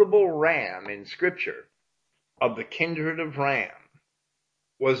notable Ram in Scripture of the kindred of Ram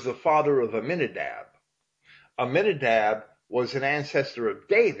was the father of Amminadab. Amminadab was an ancestor of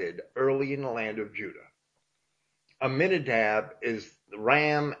David early in the land of Judah. Amminadab is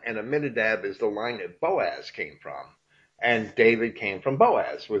Ram, and Amminadab is the line that Boaz came from. And David came from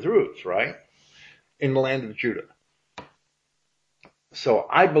Boaz with Ruth, right? In the land of Judah. So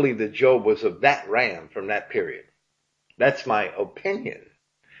I believe that Job was of that Ram from that period. That's my opinion.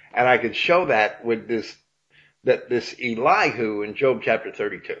 And I could show that with this Elihu in Job chapter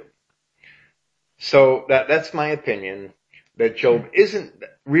 32. So that's my opinion, that Job isn't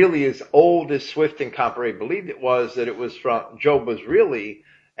really as old as Swift and Comparet believed it was, that Job was really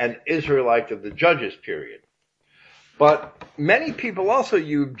an Israelite of the Judges period. But many people also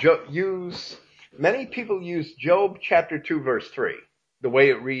use Job chapter 2 verse 3, the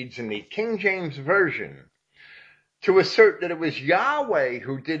way it reads in the King James Version, to assert that it was Yahweh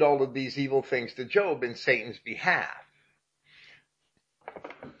who did all of these evil things to Job in Satan's behalf.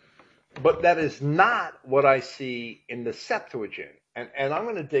 But that is not what I see in the Septuagint. And I'm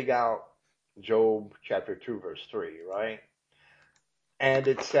going to dig out Job chapter 2 verse 3, right? And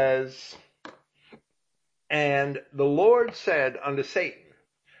it says, "And the Lord said unto Satan,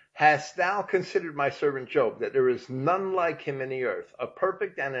 Hast thou considered my servant Job, that there is none like him in the earth, a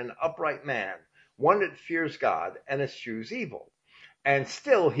perfect and an upright man, one that fears God and eschews evil? And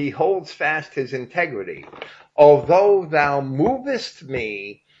still he holds fast his integrity, although thou movest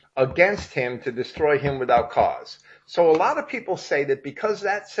me against him to destroy him without cause." So a lot of people say that because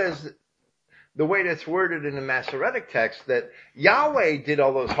that says, the way that's worded in the Masoretic text, that Yahweh did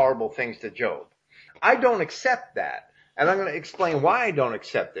all those horrible things to Job. I don't accept that. And I'm going to explain why I don't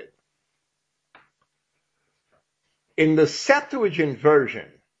accept it. In the Septuagint version,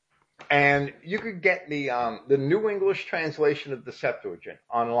 and you could get the New English translation of the Septuagint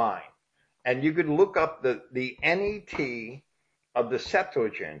online, and you could look up the NET of the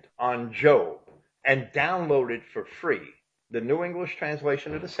Septuagint on Job and download it for free, the New English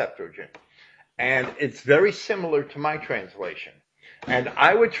translation of the Septuagint. And it's very similar to my translation. And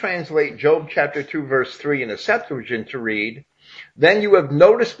I would translate Job chapter 2 verse 3 in the Septuagint to read, "Then you have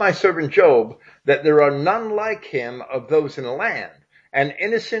noticed my servant Job, that there are none like him of those in the land, an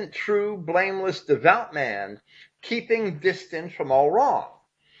innocent, true, blameless, devout man, keeping distant from all wrong.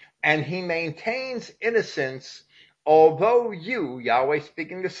 And he maintains innocence, although you," Yahweh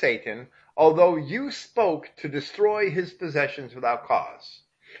speaking to Satan, "although you spoke to destroy his possessions without cause."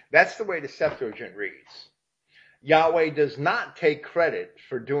 That's the way the Septuagint reads. Yahweh does not take credit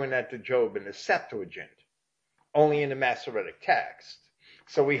for doing that to Job in the Septuagint, only in the Masoretic text.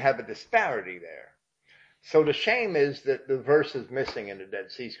 So we have a disparity there. So the shame is that the verse is missing in the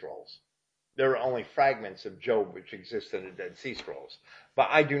Dead Sea Scrolls. There are only fragments of Job which exist in the Dead Sea Scrolls. But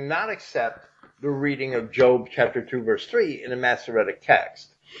I do not accept the reading of Job chapter 2 verse 3 in the Masoretic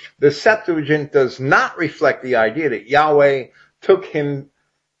text. The Septuagint does not reflect the idea that Yahweh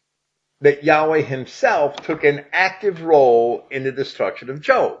himself took an active role in the destruction of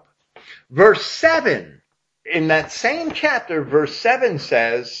Job. Verse 7, in that same chapter, verse 7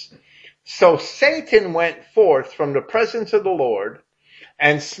 says, "So Satan went forth from the presence of the Lord,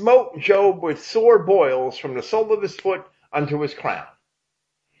 and smote Job with sore boils from the sole of his foot unto his crown."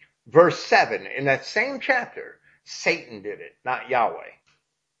 Verse 7, in that same chapter, Satan did it, not Yahweh.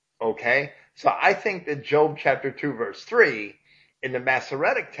 Okay? So I think that Job chapter 2 verse 3 in the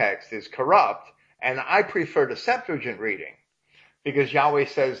Masoretic text is corrupt, and I prefer the Septuagint reading, because Yahweh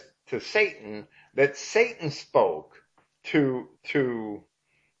says to Satan that Satan spoke to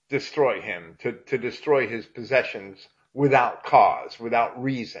destroy him, to destroy his possessions without cause, without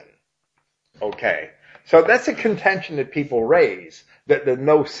reason. Okay. So that's a contention that people raise, that the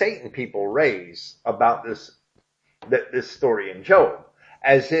no Satan people raise about this story in Job,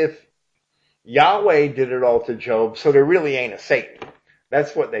 as if Yahweh did it all to Job, so there really ain't a Satan.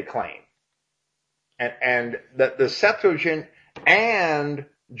 That's what they claim. And that the Septuagint and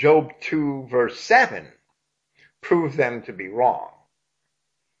Job 2 verse 7 prove them to be wrong.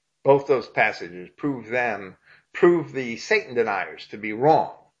 Both those passages prove the Satan deniers to be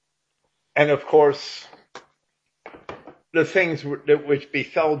wrong. And of course, the things which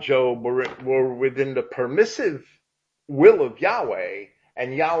befell Job were within the permissive will of Yahweh,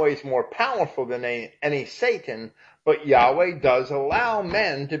 and Yahweh's more powerful than any Satan, but Yahweh does allow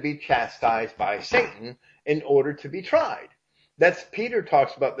men to be chastised by Satan in order to be tried. That's Peter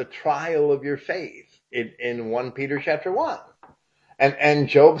talks about the trial of your faith in 1 Peter chapter 1. And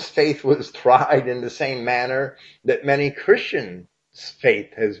Job's faith was tried in the same manner that many Christians'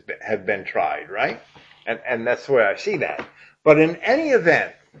 faith have been tried, right? And that's the way I see that. But in any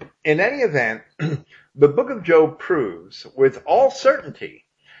event, the book of Job proves with all certainty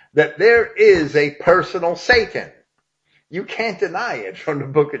that there is a personal Satan. You can't deny it from the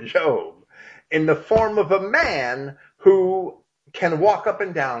book of Job, in the form of a man who can walk up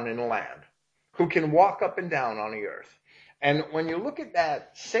and down in the land, who can walk up and down on the earth. And when you look at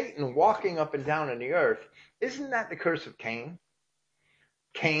that Satan walking up and down in the earth, isn't that the curse of Cain?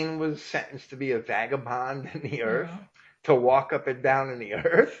 Cain was sentenced to be a vagabond in the earth, to walk up and down in the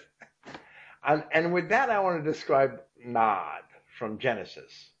earth. And with that, I want to describe Nod from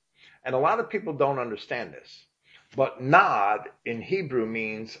Genesis. And a lot of people don't understand this. But Nod in Hebrew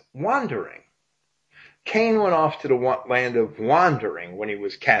means wandering. Cain went off to the land of wandering when he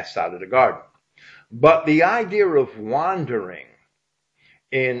was cast out of the garden. But the idea of wandering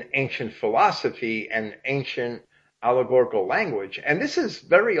in ancient philosophy and ancient allegorical language, and this is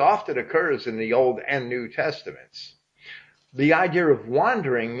very often occurs in the Old and New Testaments. The idea of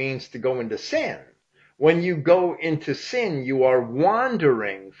wandering means to go into sin. When you go into sin, you are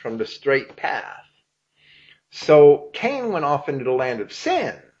wandering from the straight path. So Cain went off into the land of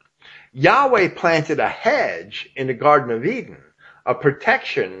sin. Yahweh planted a hedge in the Garden of Eden, a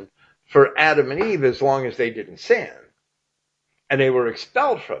protection for Adam and Eve as long as they didn't sin. And they were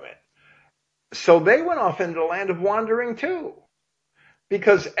expelled from it. So they went off into the land of wandering too.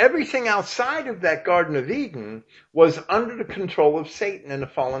 Because everything outside of that Garden of Eden was under the control of Satan and the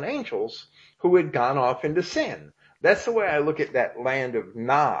fallen angels who had gone off into sin. That's the way I look at that land of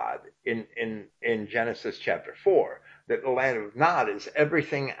Nod in Genesis chapter 4. That the land of Nod is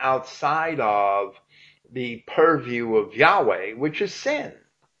everything outside of the purview of Yahweh, which is sin.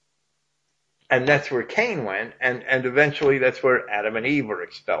 And that's where Cain went, and eventually that's where Adam and Eve were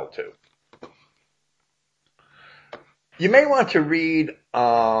expelled to. You may want to read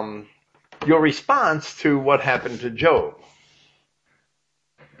your response to what happened to Job.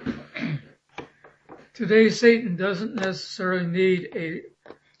 Today, Satan doesn't necessarily need a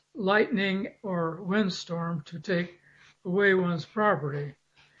lightning or windstorm to take away one's property.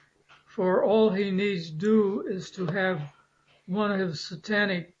 For all he needs to do is to have one of his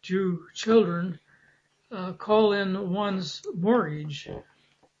satanic Jew children call in one's mortgage,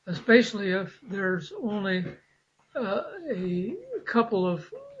 especially if there's only a couple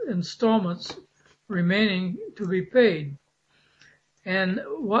of installments remaining to be paid. And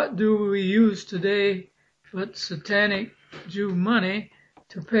what do we use today but satanic Jew money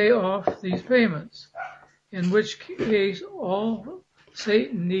to pay off these payments? In which case, all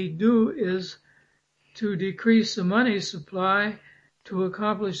Satan need do is to decrease the money supply to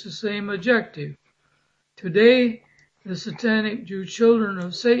accomplish the same objective. Today, the satanic Jew children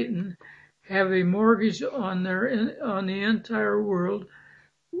of Satan have a mortgage on the entire world,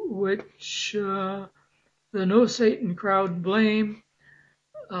 which the No Satan crowd blame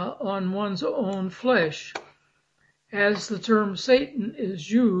on one's own flesh. As the term Satan is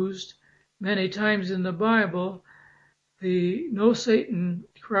used many times in the Bible, the No Satan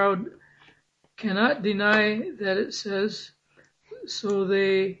crowd cannot deny that it says, so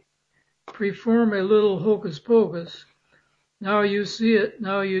they perform a little hocus pocus. Now you see it,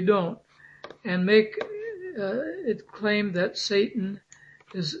 now you don't, and make it claim that Satan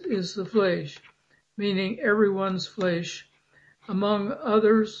is the flesh, meaning everyone's flesh. Among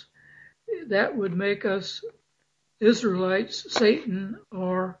others, that would make us Israelites, Satan,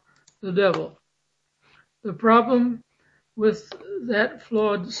 or the devil. The problem with that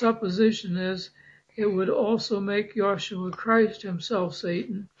flawed supposition is it would also make Yahshua Christ himself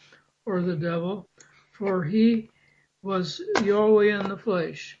Satan, or the devil, for he was Yahweh in the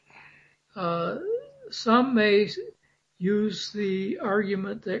flesh. Some may use the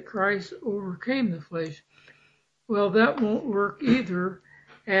argument that Christ overcame the flesh. Well, that won't work either,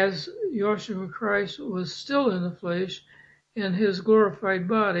 as Yahshua Christ was still in the flesh in his glorified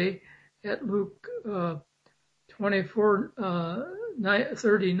body at Luke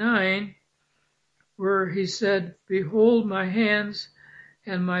 24:39, where he said, "Behold my hands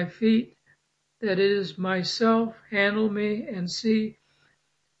and my feet, that it is myself, handle me and see,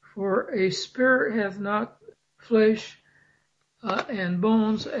 for a spirit hath not flesh and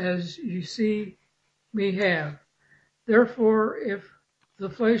bones as you see me have." Therefore, if the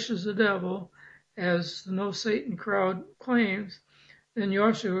flesh is the devil, as the No Satan crowd claims, then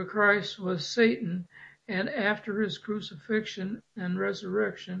Yahshua Christ was Satan, and after his crucifixion and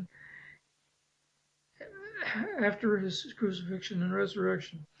resurrection,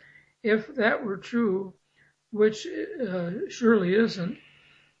 if that were true, which surely isn't,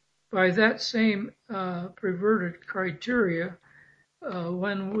 by that same perverted criteria,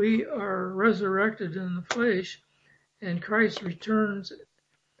 when we are resurrected in the flesh and Christ returns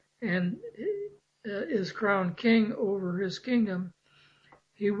and is crowned king over his kingdom,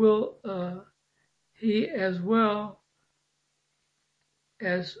 he as well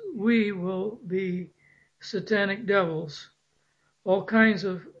as we will be satanic devils. All kinds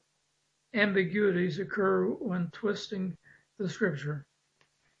of ambiguities occur when twisting the scripture.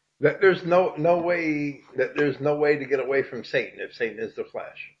 That there's no way to get away from Satan if Satan is the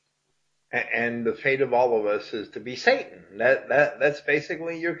flesh. And the fate of all of us is to be Satan. That's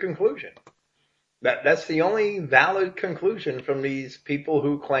basically your conclusion. That's the only valid conclusion from these people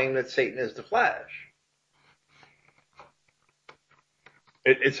who claim that Satan is the flesh.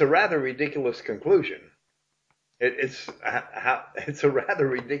 It's a rather ridiculous conclusion. It's a rather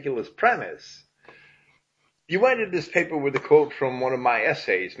ridiculous premise. You ended this paper with a quote from one of my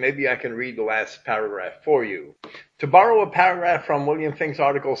essays. Maybe I can read the last paragraph for you. To borrow a paragraph from William Finck's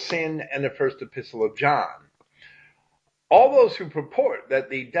article, Sin and the First Epistle of John. All those who purport that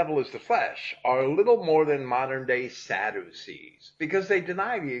the devil is the flesh are little more than modern-day Sadducees, because they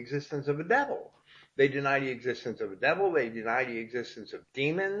deny the existence of a devil. They deny the existence of a devil. They deny the existence of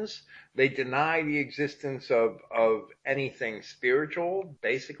demons. They deny the existence of anything spiritual,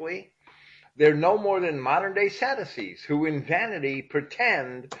 basically. They're no more than modern-day Sadducees who in vanity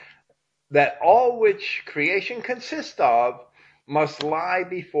pretend that all which creation consists of must lie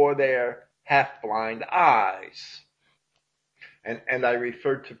before their half-blind eyes. And I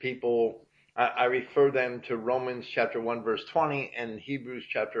refer them to Romans chapter 1 verse 20 and Hebrews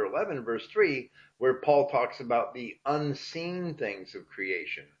chapter 11 verse 3, where Paul talks about the unseen things of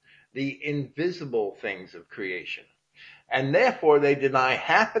creation, the invisible things of creation. And therefore they deny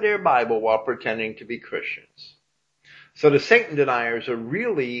half of their Bible while pretending to be Christians. So the Satan deniers are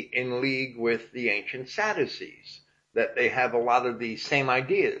really in league with the ancient Sadducees. that they have a lot of the same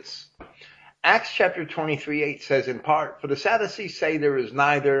ideas. Acts chapter 23:8 says in part, "For the Sadducees say there is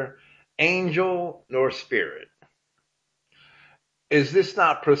neither angel nor spirit." Is this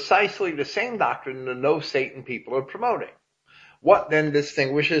not precisely the same doctrine the no Satan people are promoting? What then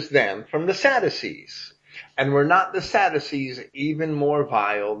distinguishes them from the Sadducees? And were not the Sadducees even more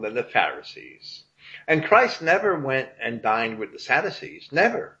vile than the Pharisees? And Christ never went and dined with the Sadducees.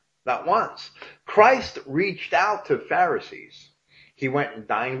 Never. Not once. Christ reached out to Pharisees. He went and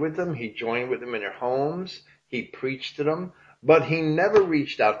dined with them. He joined with them in their homes. He preached to them. But he never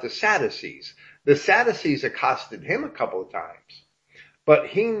reached out to Sadducees. The Sadducees accosted him a couple of times. But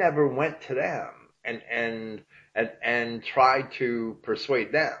he never went to them and tried to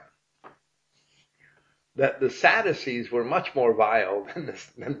persuade them. That the Sadducees were much more vile than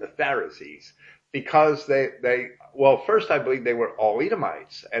the Pharisees, because first I believe they were all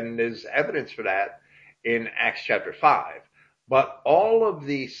Edomites, and there's evidence for that in Acts chapter 5. But all of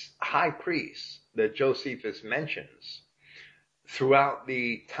these high priests that Josephus mentions throughout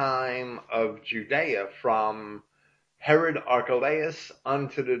the time of Judea, from Herod Archelaus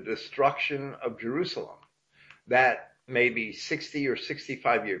unto the destruction of Jerusalem, that maybe 60 or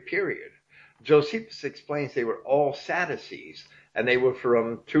 65 year period, Josephus explains they were all Sadducees, and they were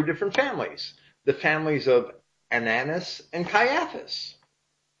from two different families, the families of Ananus and Caiaphas.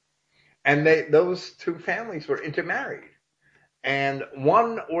 And those two families were intermarried. And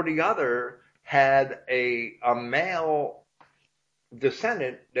one or the other had a male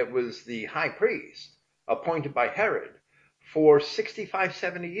descendant that was the high priest, appointed by Herod for 65,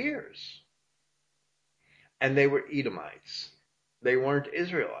 70 years. And they were Edomites. They weren't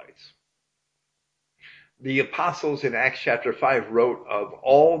Israelites. The apostles in Acts chapter 5 wrote of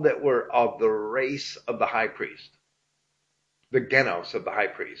all that were of the race of the high priest, the genos of the high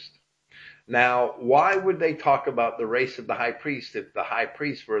priest. Now, why would they talk about the race of the high priest if the high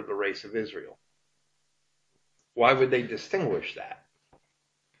priests were the race of Israel? Why would they distinguish that?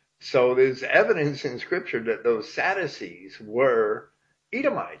 So there's evidence in Scripture that those Sadducees were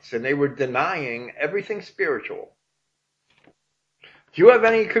Edomites, and they were denying everything spiritual. Do you have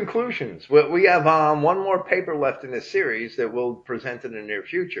any conclusions? We have one more paper left in this series that we'll present in the near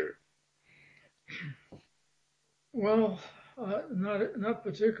future. Well, not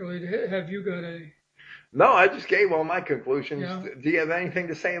particularly. Have you got a? No, I just gave all my conclusions. Yeah. Do you have anything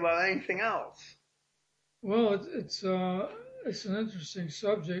to say about anything else? Well, it's an interesting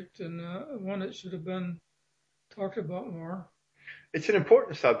subject, and one that should have been talked about more. It's an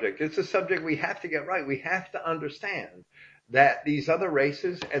important subject. It's a subject we have to get right. We have to understand that these other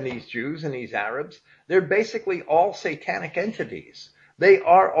races and these Jews and these Arabs, they're basically all satanic entities. They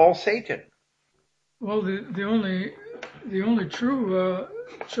are all Satan. Well, the only true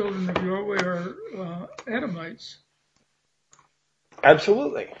children of Yahweh are Adamites.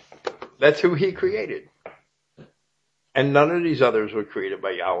 Absolutely. That's who he created. And none of these others were created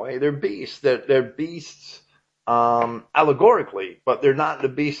by Yahweh. They're beasts. They're beasts allegorically, but they're not the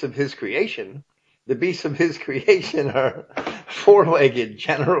beasts of his creation. The beasts of his creation are four-legged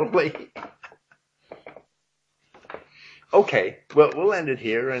generally. Okay, well, we'll end it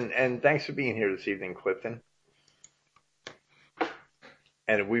here, and thanks for being here this evening, Clifton.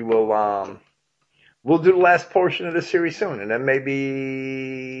 And we will we'll do the last portion of the series soon, and then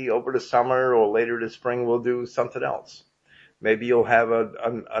maybe over the summer or later this spring we'll do something else. Maybe you'll have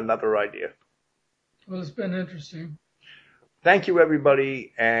another idea. Well, it's been interesting. Thank you,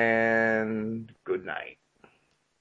 everybody, and good night.